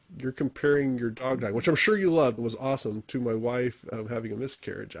 Like, you're comparing your dog dying, which I'm sure you loved and was awesome, to my wife having a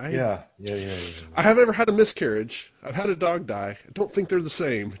miscarriage. Yeah. I haven't ever had a miscarriage. I've had a dog die. I don't think they're the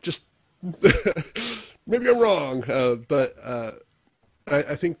same. Just maybe I'm wrong, but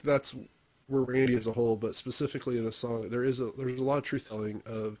I think that's where Randy as a whole, but specifically in the song, there's a lot of truth telling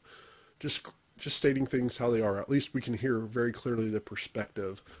of just stating things how they are. At least we can hear very clearly the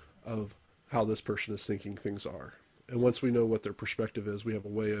perspective of how this person is thinking things are. And once we know what their perspective is, we have a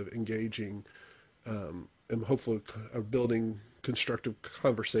way of engaging and hopefully building constructive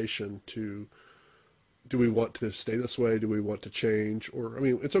conversation to, do we want to stay this way? Do we want to change? Or, I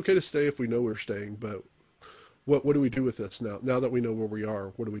mean, it's okay to stay if we know we're staying, but what do we do with this now? Now that we know where we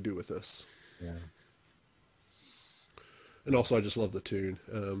are, what do we do with this? Yeah. And also, I just love the tune.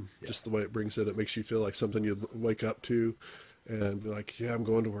 Just the way it brings it makes you feel like something you wake up to and be like, yeah, I'm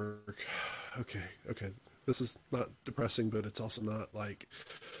going to work. Okay. This is not depressing, but it's also not like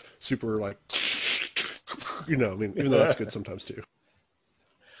super like, I mean, even though that's good sometimes too.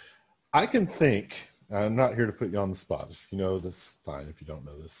 I can think, I'm not here to put you on the spot. If you know this, fine. If you don't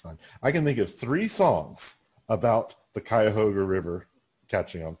know this, fine. I can think of 3 songs about the Cuyahoga River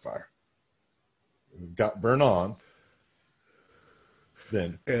catching on fire. We've got Burn On.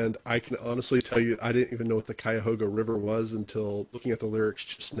 Then. And I can honestly tell you, I didn't even know what the Cuyahoga River was until looking at the lyrics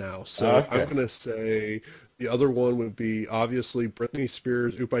just now. So okay. I'm going to say the other one would be obviously Britney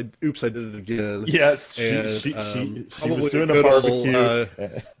Spears, Oops, I Did It Again. Yes, she was doing a barbecue.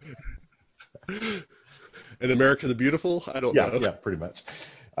 And America the Beautiful? I don't know. Yeah, pretty much.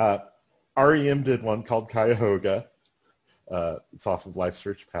 REM did one called Cuyahoga. It's off of Life's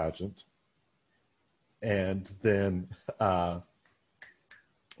Rich Pageant. And then...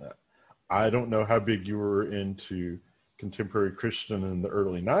 I don't know how big you were into contemporary Christian in the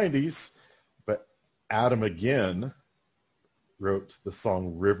early 90s, but Adam Again wrote the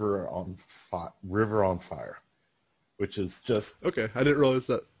song River on Fire, which is just... Okay, I didn't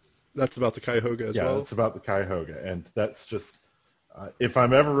realize that's about the Cuyahoga as well. Yeah, it's about the Cuyahoga, and that's just... if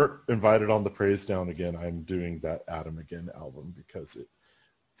I'm ever invited on the Praise Down again, I'm doing that Adam Again album because it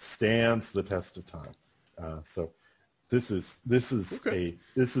stands the test of time. So... This is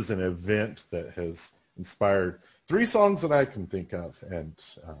an event that has inspired 3 songs that I can think of, and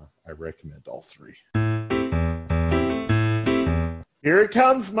I recommend all 3. Here it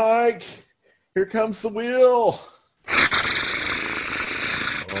comes, Mike. Here comes the wheel.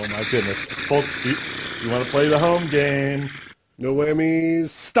 Oh my goodness, folks! You want to play the home game? No whammies.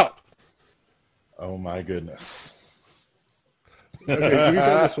 Stop. Oh my goodness. Okay, we've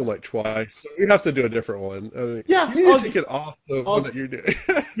done this one like twice, so we have to do a different one. I mean, yeah, you need to take it off the one that you're doing.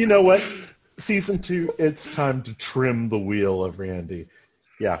 You know what? Season 2, it's time to trim the wheel of Randy.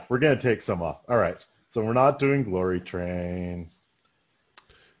 Yeah, we're going to take some off. All right, so we're not doing Glory Train.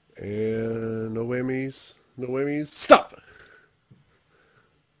 And no whammies. No whammies. Stop!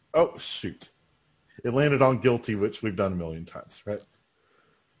 Oh, shoot. It landed on Guilty, which we've done a million times, right?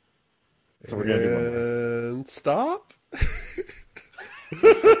 So we're going to do one more. And stop?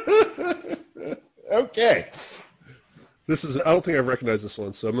 Okay. This is, I don't think I've recognized this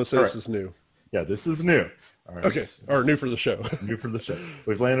one, so I'm going to say this is new. Yeah, this is new. All right. Okay, or new for the show. New for the show.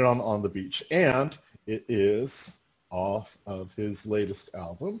 We've landed on the beach, and it is off of his latest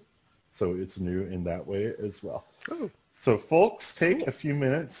album, so it's new in that way as well. Oh. So, folks, take a few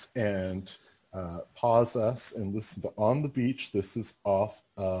minutes and pause us and listen to On the Beach. This is off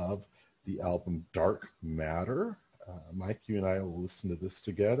of the album Dark Matter. Mike, you and I will listen to this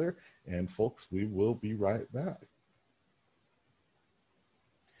together, and folks, we will be right back.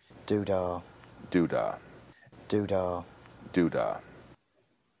 Doodah. Doodah. Doodah. Doodah.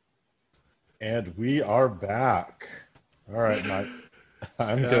 And we are back. All right, Mike.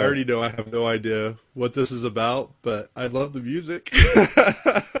 I already know I have no idea what this is about, but I love the music.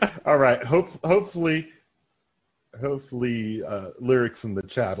 All right. Hopefully, lyrics in the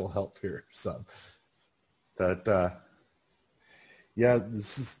chat will help here some. That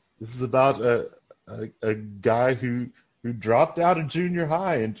this is about a guy who dropped out of junior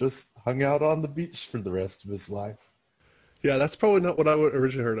high and just hung out on the beach for the rest of his life. Yeah, that's probably not what I would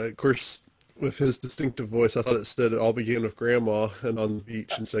originally heard. Of course, with his distinctive voice, I thought it said it all began with grandma and on the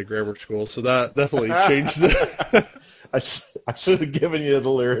beach instead of grammar school. So that definitely changed it. I should have given you the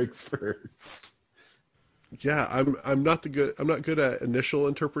lyrics first. Yeah, I'm not good at initial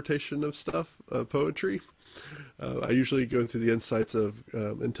interpretation of stuff, poetry. I usually go through the insights of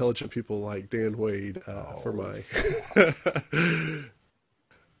intelligent people like Dan Wade for my.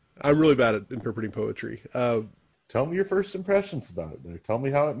 I'm really bad at interpreting poetry. Tell me your first impressions about it. Tell me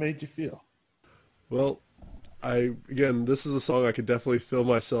how it made you feel. Well, Again, this is a song I could definitely feel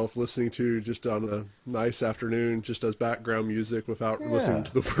myself listening to just on a nice afternoon, just as background music without listening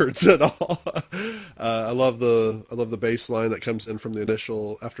to the words at all. I love the bass line that comes in from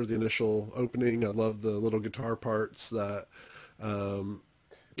after the initial opening. I love the little guitar parts that kind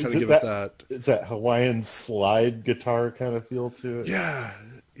of give it that. Is that Hawaiian slide guitar kind of feel to it? Yeah,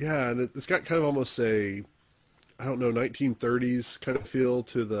 and it's got kind of almost a, I don't know, 1930s kind of feel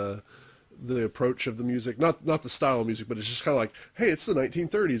to the approach of the music, not the style of music, but it's just kind of like, hey, it's the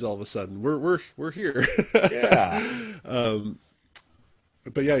 1930s all of a sudden. We're here. Yeah.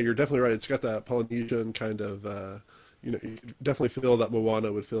 But yeah, you're definitely right. It's got that Polynesian kind of, you definitely feel that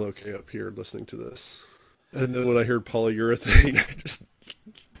Moana would feel okay up here listening to this. And then when I heard polyurethane, I just...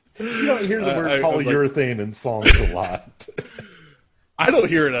 You don't hear the word polyurethane in songs a lot. I don't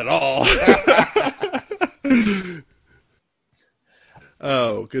hear it at all.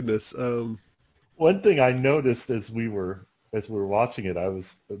 Oh goodness! One thing I noticed as we were watching it, I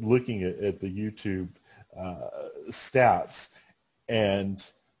was looking at the YouTube stats, and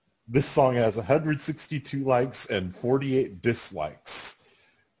this song has 162 likes and 48 dislikes,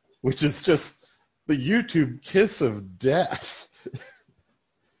 which is just the YouTube kiss of death.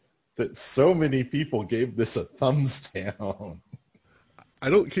 That so many people gave this a thumbs down. I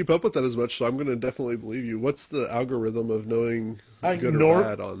don't keep up with that as much, so I'm going to definitely believe you. What's the algorithm of knowing good or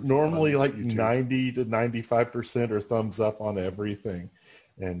bad on normally on like YouTube? 90 to 95% are thumbs up on everything,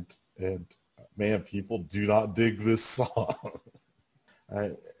 and man, people do not dig this song.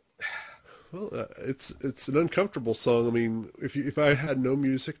 Well, it's an uncomfortable song. I mean, if I had no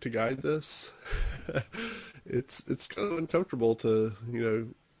music to guide this, it's kind of uncomfortable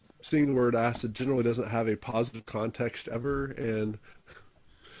to, seeing the word acid generally doesn't have a positive context ever, and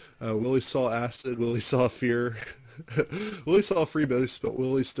Willie saw acid, Willie saw fear, Willie saw freebase, but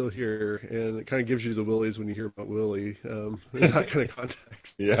Willie's still here, and it kind of gives you the willies when you hear about Willie in that kind of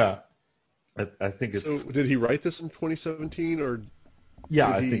context. Yeah, I think it's... So did he write this in 2017, or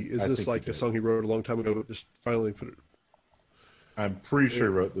is this like a song he wrote a long time ago but just finally put it? I'm pretty sure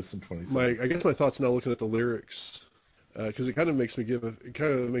he wrote this in 2017. I guess my thoughts now looking at the lyrics, because it kind of makes me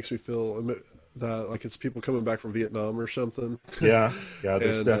feel that like it's people coming back from Vietnam or something. Yeah,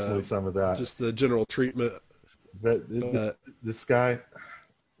 there's definitely some of that. Just the general treatment. But this guy,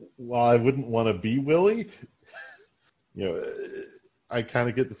 while I wouldn't want to be Willie, I kind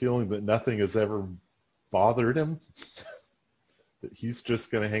of get the feeling that nothing has ever bothered him. That he's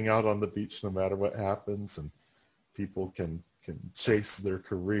just going to hang out on the beach no matter what happens, and people can chase their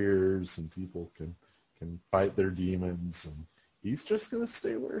careers, and people can fight their demons, and he's just going to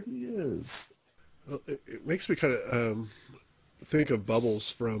stay where he is. Well, it makes me kind of think of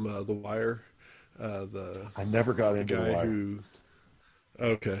Bubbles from The Wire. I never got into The Wire.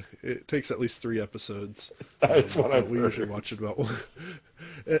 Okay, it takes at least 3 episodes. That's what I've We heard. usually watch it about one.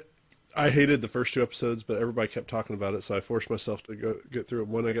 I hated the first 2 episodes, but everybody kept talking about it, so I forced myself to get through it.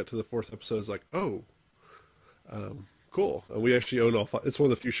 When I got to the 4th episode, I was like, oh, cool. And we actually own all 5. It's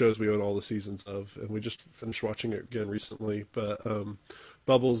one of the few shows we own all the seasons of, and we just finished watching it again recently. But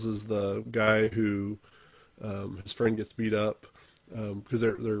Bubbles is the guy who his friend gets beat up because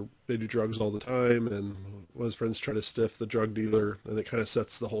they do drugs all the time, and one of his friends try to stiff the drug dealer, and it kind of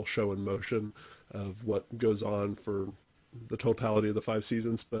sets the whole show in motion of what goes on for the totality of the 5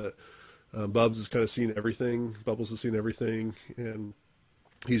 seasons. But Bubbles has kind of seen everything. Bubbles has seen everything, and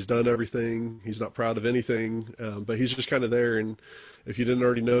he's done everything. He's not proud of anything, but he's just kind of there. And if you didn't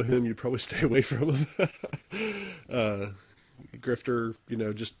already know him, you'd probably stay away from him. Grifter,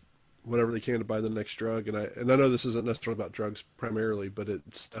 just whatever they can to buy the next drug. And I know this isn't necessarily about drugs primarily, but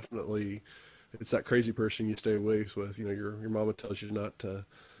it's definitely, it's that crazy person you stay away with. Your mama tells you not to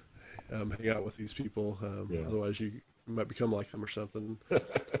hang out with these people. Otherwise you might become like them or something.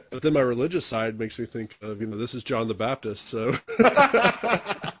 But then my religious side makes me think of, this is John the Baptist, so.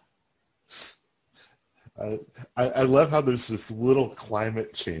 I love how there's this little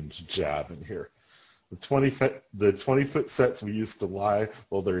climate change jab in here. The 20-foot sets we used to lie,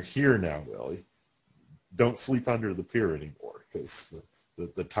 well, they're here now, Willie. Don't sleep under the pier anymore, because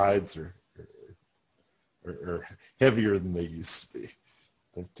the tides are heavier than they used to be.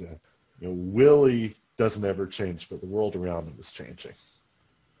 But Willie doesn't ever change, but the world around him is changing,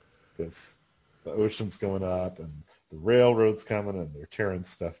 because the ocean's going up and the railroad's coming and they're tearing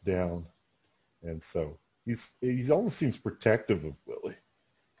stuff down, and so he almost seems protective of Willie.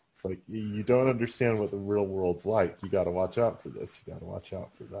 It's like, you don't understand what the real world's like. You got to watch out for this. You got to watch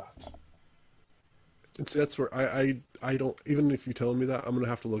out for that. That's where I don't, even if you tell me that, I'm going to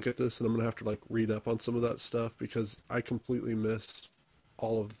have to look at this, and I'm going to have to read up on some of that stuff, because I completely missed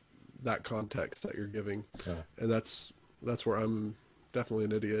all of that context that you're giving. Yeah. And that's where I'm definitely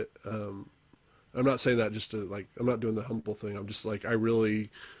an idiot. I'm not saying that just to like, I'm not doing the humble thing. I'm just like, I really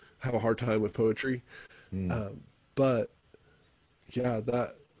have a hard time with poetry. But yeah,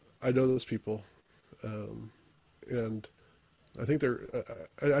 that I know those people. And I think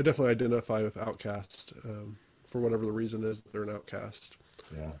I definitely identify with outcast, for whatever the reason is that they're an outcast.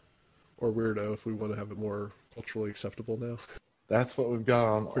 Yeah. Or weirdo, if we want to have it more culturally acceptable now. That's what we've got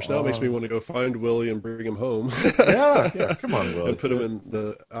on. Of course, now it makes me want to go find Willie and bring him home. Yeah, come on, Willie. And put him in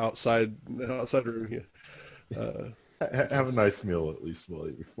the outside room. Yeah. Have a nice meal at least,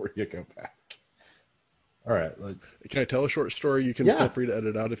 Willie, before you go back. All right. Can I tell a short story? You can feel free to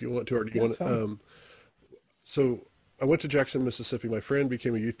edit out if you want to, or do you want? So I went to Jackson, Mississippi. My friend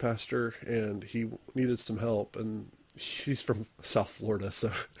became a youth pastor, and he needed some help, and he's from South Florida, so.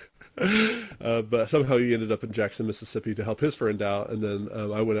 But somehow he ended up in Jackson, Mississippi to help his friend out. And then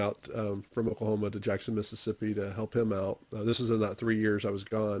I went out from Oklahoma to Jackson, Mississippi to help him out. This was in that 3 years I was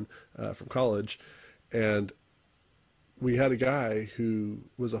gone from college. And we had a guy who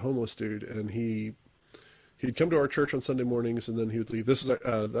was a homeless dude, and he'd come to our church on Sunday mornings, and then he would leave. This was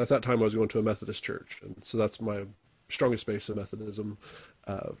at that time I was going to a Methodist church. And so that's my strongest base in Methodism,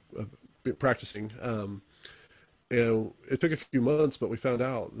 practicing. And it took a few months, but we found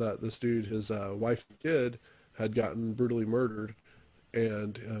out that this dude, his wife and kid, had gotten brutally murdered.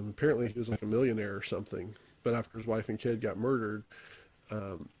 And apparently he was like a millionaire or something. But after his wife and kid got murdered,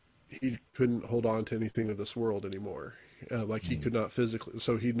 he couldn't hold on to anything of this world anymore. He could not physically.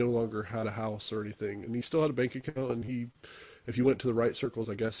 So he no longer had a house or anything. And he still had a bank account. And if you went to the right circles,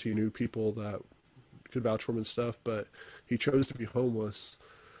 I guess he knew people that could vouch for him and stuff. But he chose to be homeless.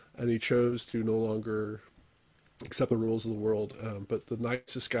 And he chose to no longer accept the rules of the world, but the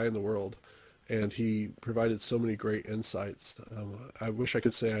nicest guy in the world, and he provided so many great insights. I wish I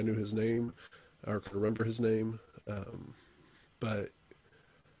could say I knew his name or could remember his name, but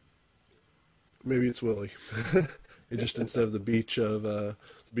maybe it's Willie. It just instead of the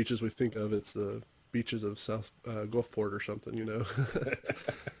beaches we think of, it's the beaches of South Gulfport or something, you know.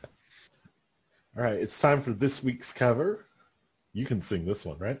 All right, it's time for this week's cover. You can sing this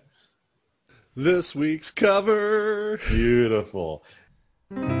one, right? This week's cover. Beautiful.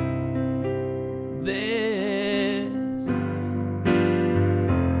 This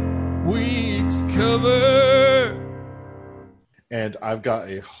week's cover. And I've got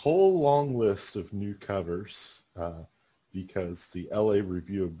a whole long list of new covers because the LA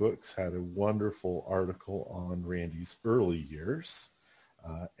Review of Books had a wonderful article on Randy's early years.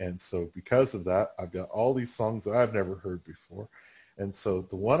 And so because of that, I've got all these songs that I've never heard before. And so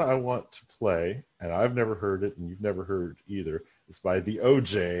the one I want to play, and I've never heard it, and you've never heard either, is by the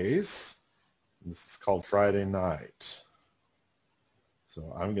OJs. This is called Friday Night.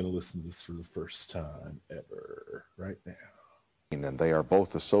 So I'm going to listen to this for the first time ever right now. And they are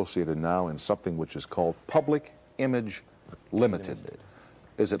both associated now in something which is called Public Image Limited.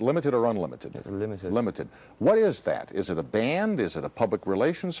 Is it limited or unlimited? Limited. Limited. What is that? Is it a band? Is it a public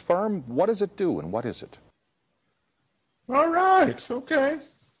relations firm? What does it do, and what is it? All right, okay.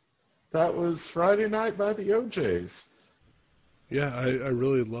 That was Friday Night by the OJs. Yeah, I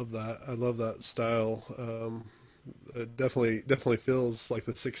really love that. I love that style. It definitely feels like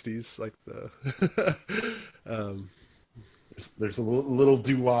the 60s, like the There's a little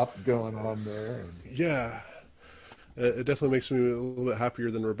doo-wop going on there. Yeah. It definitely makes me a little bit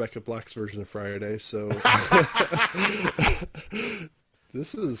happier than Rebecca Black's version of Friday. So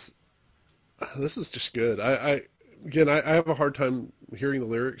this is just good. I have a hard time hearing the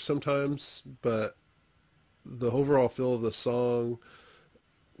lyrics sometimes, but the overall feel of the song,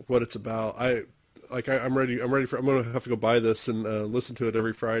 what it's about, I'm ready for. I'm gonna have to go buy this and listen to it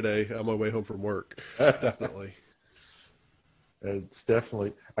every Friday on my way home from work. Definitely. It's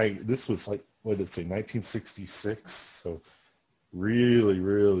definitely. This was like, what did it say, 1966? So really,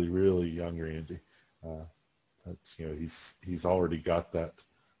 really, really young Randy. But he's already got that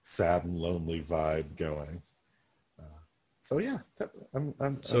sad and lonely vibe going. So yeah,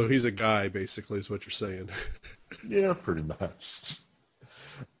 So he's a guy, basically, is what you're saying. Yeah, pretty much.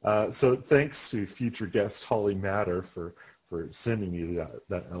 So thanks to future guest Holly Matter for sending me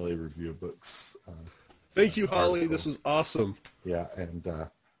that LA Review of Books. Thank you, Holly. article. This was awesome. Yeah, and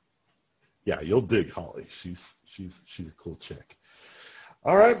you'll dig Holly. She's a cool chick.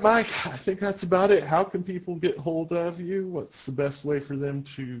 All right, Mike, I think that's about it. How can people get hold of you? What's the best way for them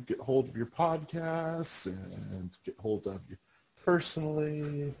to get hold of your podcast and get hold of you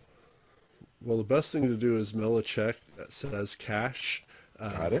personally? Well, the best thing to do is mail a check that says cash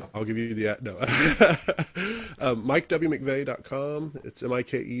Got it. I'll give you the no. MikeWMcVey.com. It's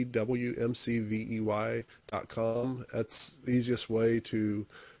MikeWMCVey.com. That's the easiest way to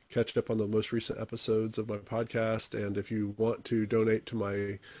catch up on the most recent episodes of my podcast. And if you want to donate to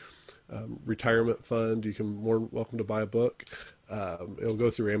my retirement fund, you can more welcome to buy a book. It'll go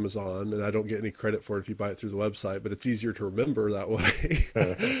through Amazon, and I don't get any credit for it if you buy it through the website, but it's easier to remember that way.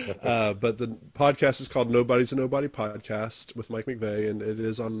 But the podcast is called Nobody's a Nobody Podcast with Mike McVey, and it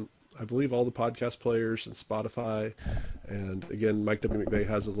is on, I believe, all the podcast players and Spotify. And again, Mike W. McVey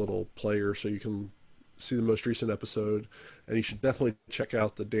has a little player so you can see the most recent episode, and you should definitely check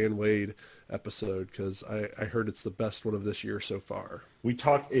out the Dan Wade episode because I heard it's the best one of this year so far. We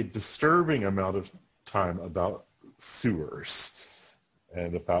talk a disturbing amount of time about sewers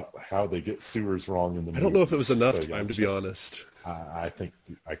and about how they get sewers wrong in the I don't know if it was enough so, time, to be honest. I think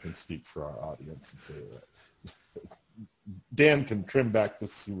I can speak for our audience and say that Dan can trim back the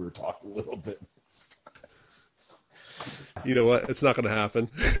sewer talk a little bit. You know what? It's not going to happen.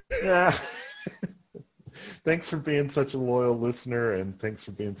 Yeah. Thanks for being such a loyal listener, and thanks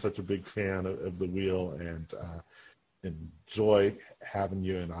for being such a big fan of The Wheel, and enjoy having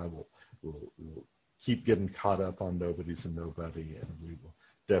you, and I will keep getting caught up on Nobody's a Nobody, and we will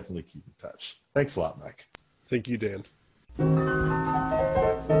definitely keep in touch. Thanks a lot, Mike. Thank you, Dan.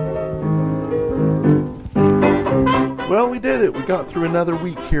 Well, we did it. We got through another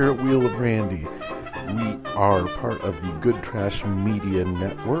week here at Wheel of Randy. We are part of the Good Trash Media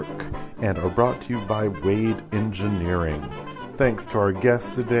Network and are brought to you by Wade Engineering. Thanks to our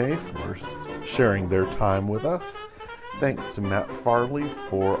guests today for sharing their time with us. Thanks to Matt Farley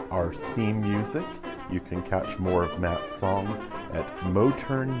for our theme music. You can catch more of Matt's songs at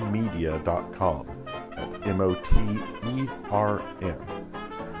moternmedia.com. That's MOTERN. Our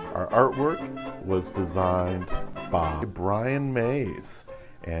artwork was designed by Brian Mays,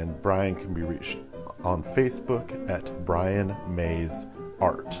 and Brian can be reached on Facebook at Brian Mays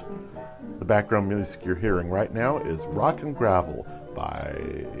Art. The background music you're hearing right now is Rock and Gravel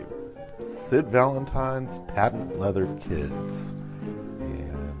by Sid Valentine's Patent Leather Kids.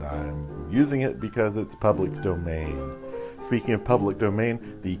 And I'm using it because it's public domain. Speaking of public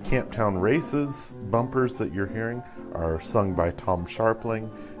domain, the Camptown Races bumpers that you're hearing are sung by Tom Sharpling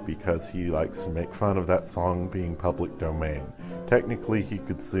because he likes to make fun of that song being public domain. Technically, he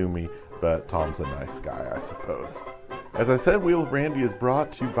could sue me, but Tom's a nice guy, I suppose. As I said, Wheel of Randy is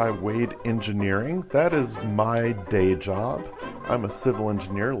brought to you by Wade Engineering. That is my day job. I'm a civil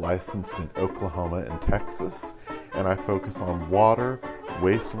engineer licensed in Oklahoma and Texas, and I focus on water,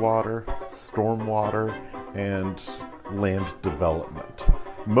 wastewater, stormwater, and land development.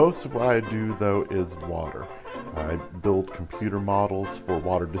 Most of what I do, though, is water. I build computer models for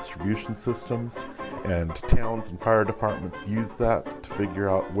water distribution systems, and towns and fire departments use that to figure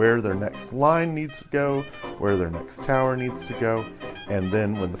out where their next line needs to go, where their next tower needs to go, and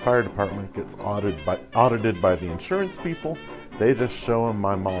then when the fire department gets audited by the insurance people, they just show them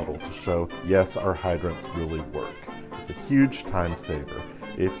my model to show, yes, our hydrants really work. It's a huge time saver.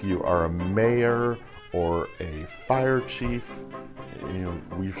 If you are a mayor or a fire chief,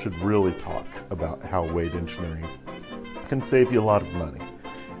 we should really talk about how Wade Engineering can save you a lot of money.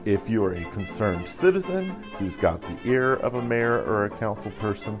 If you are a concerned citizen who's got the ear of a mayor or a council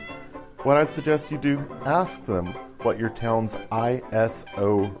person, what I'd suggest you do, ask them what your town's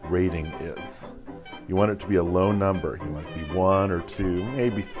ISO rating is. You want it to be a low number. You want it to be 1 or 2,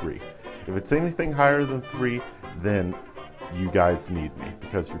 maybe 3. If it's anything higher than 3, then you guys need me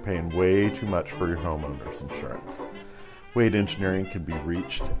because you're paying way too much for your homeowner's insurance. Wade Engineering can be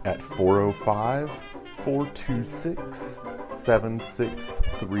reached at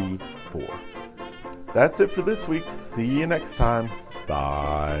 405-426-7634. That's it for this week. See you next time.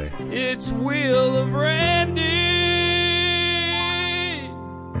 Bye. It's Wheel of Randy.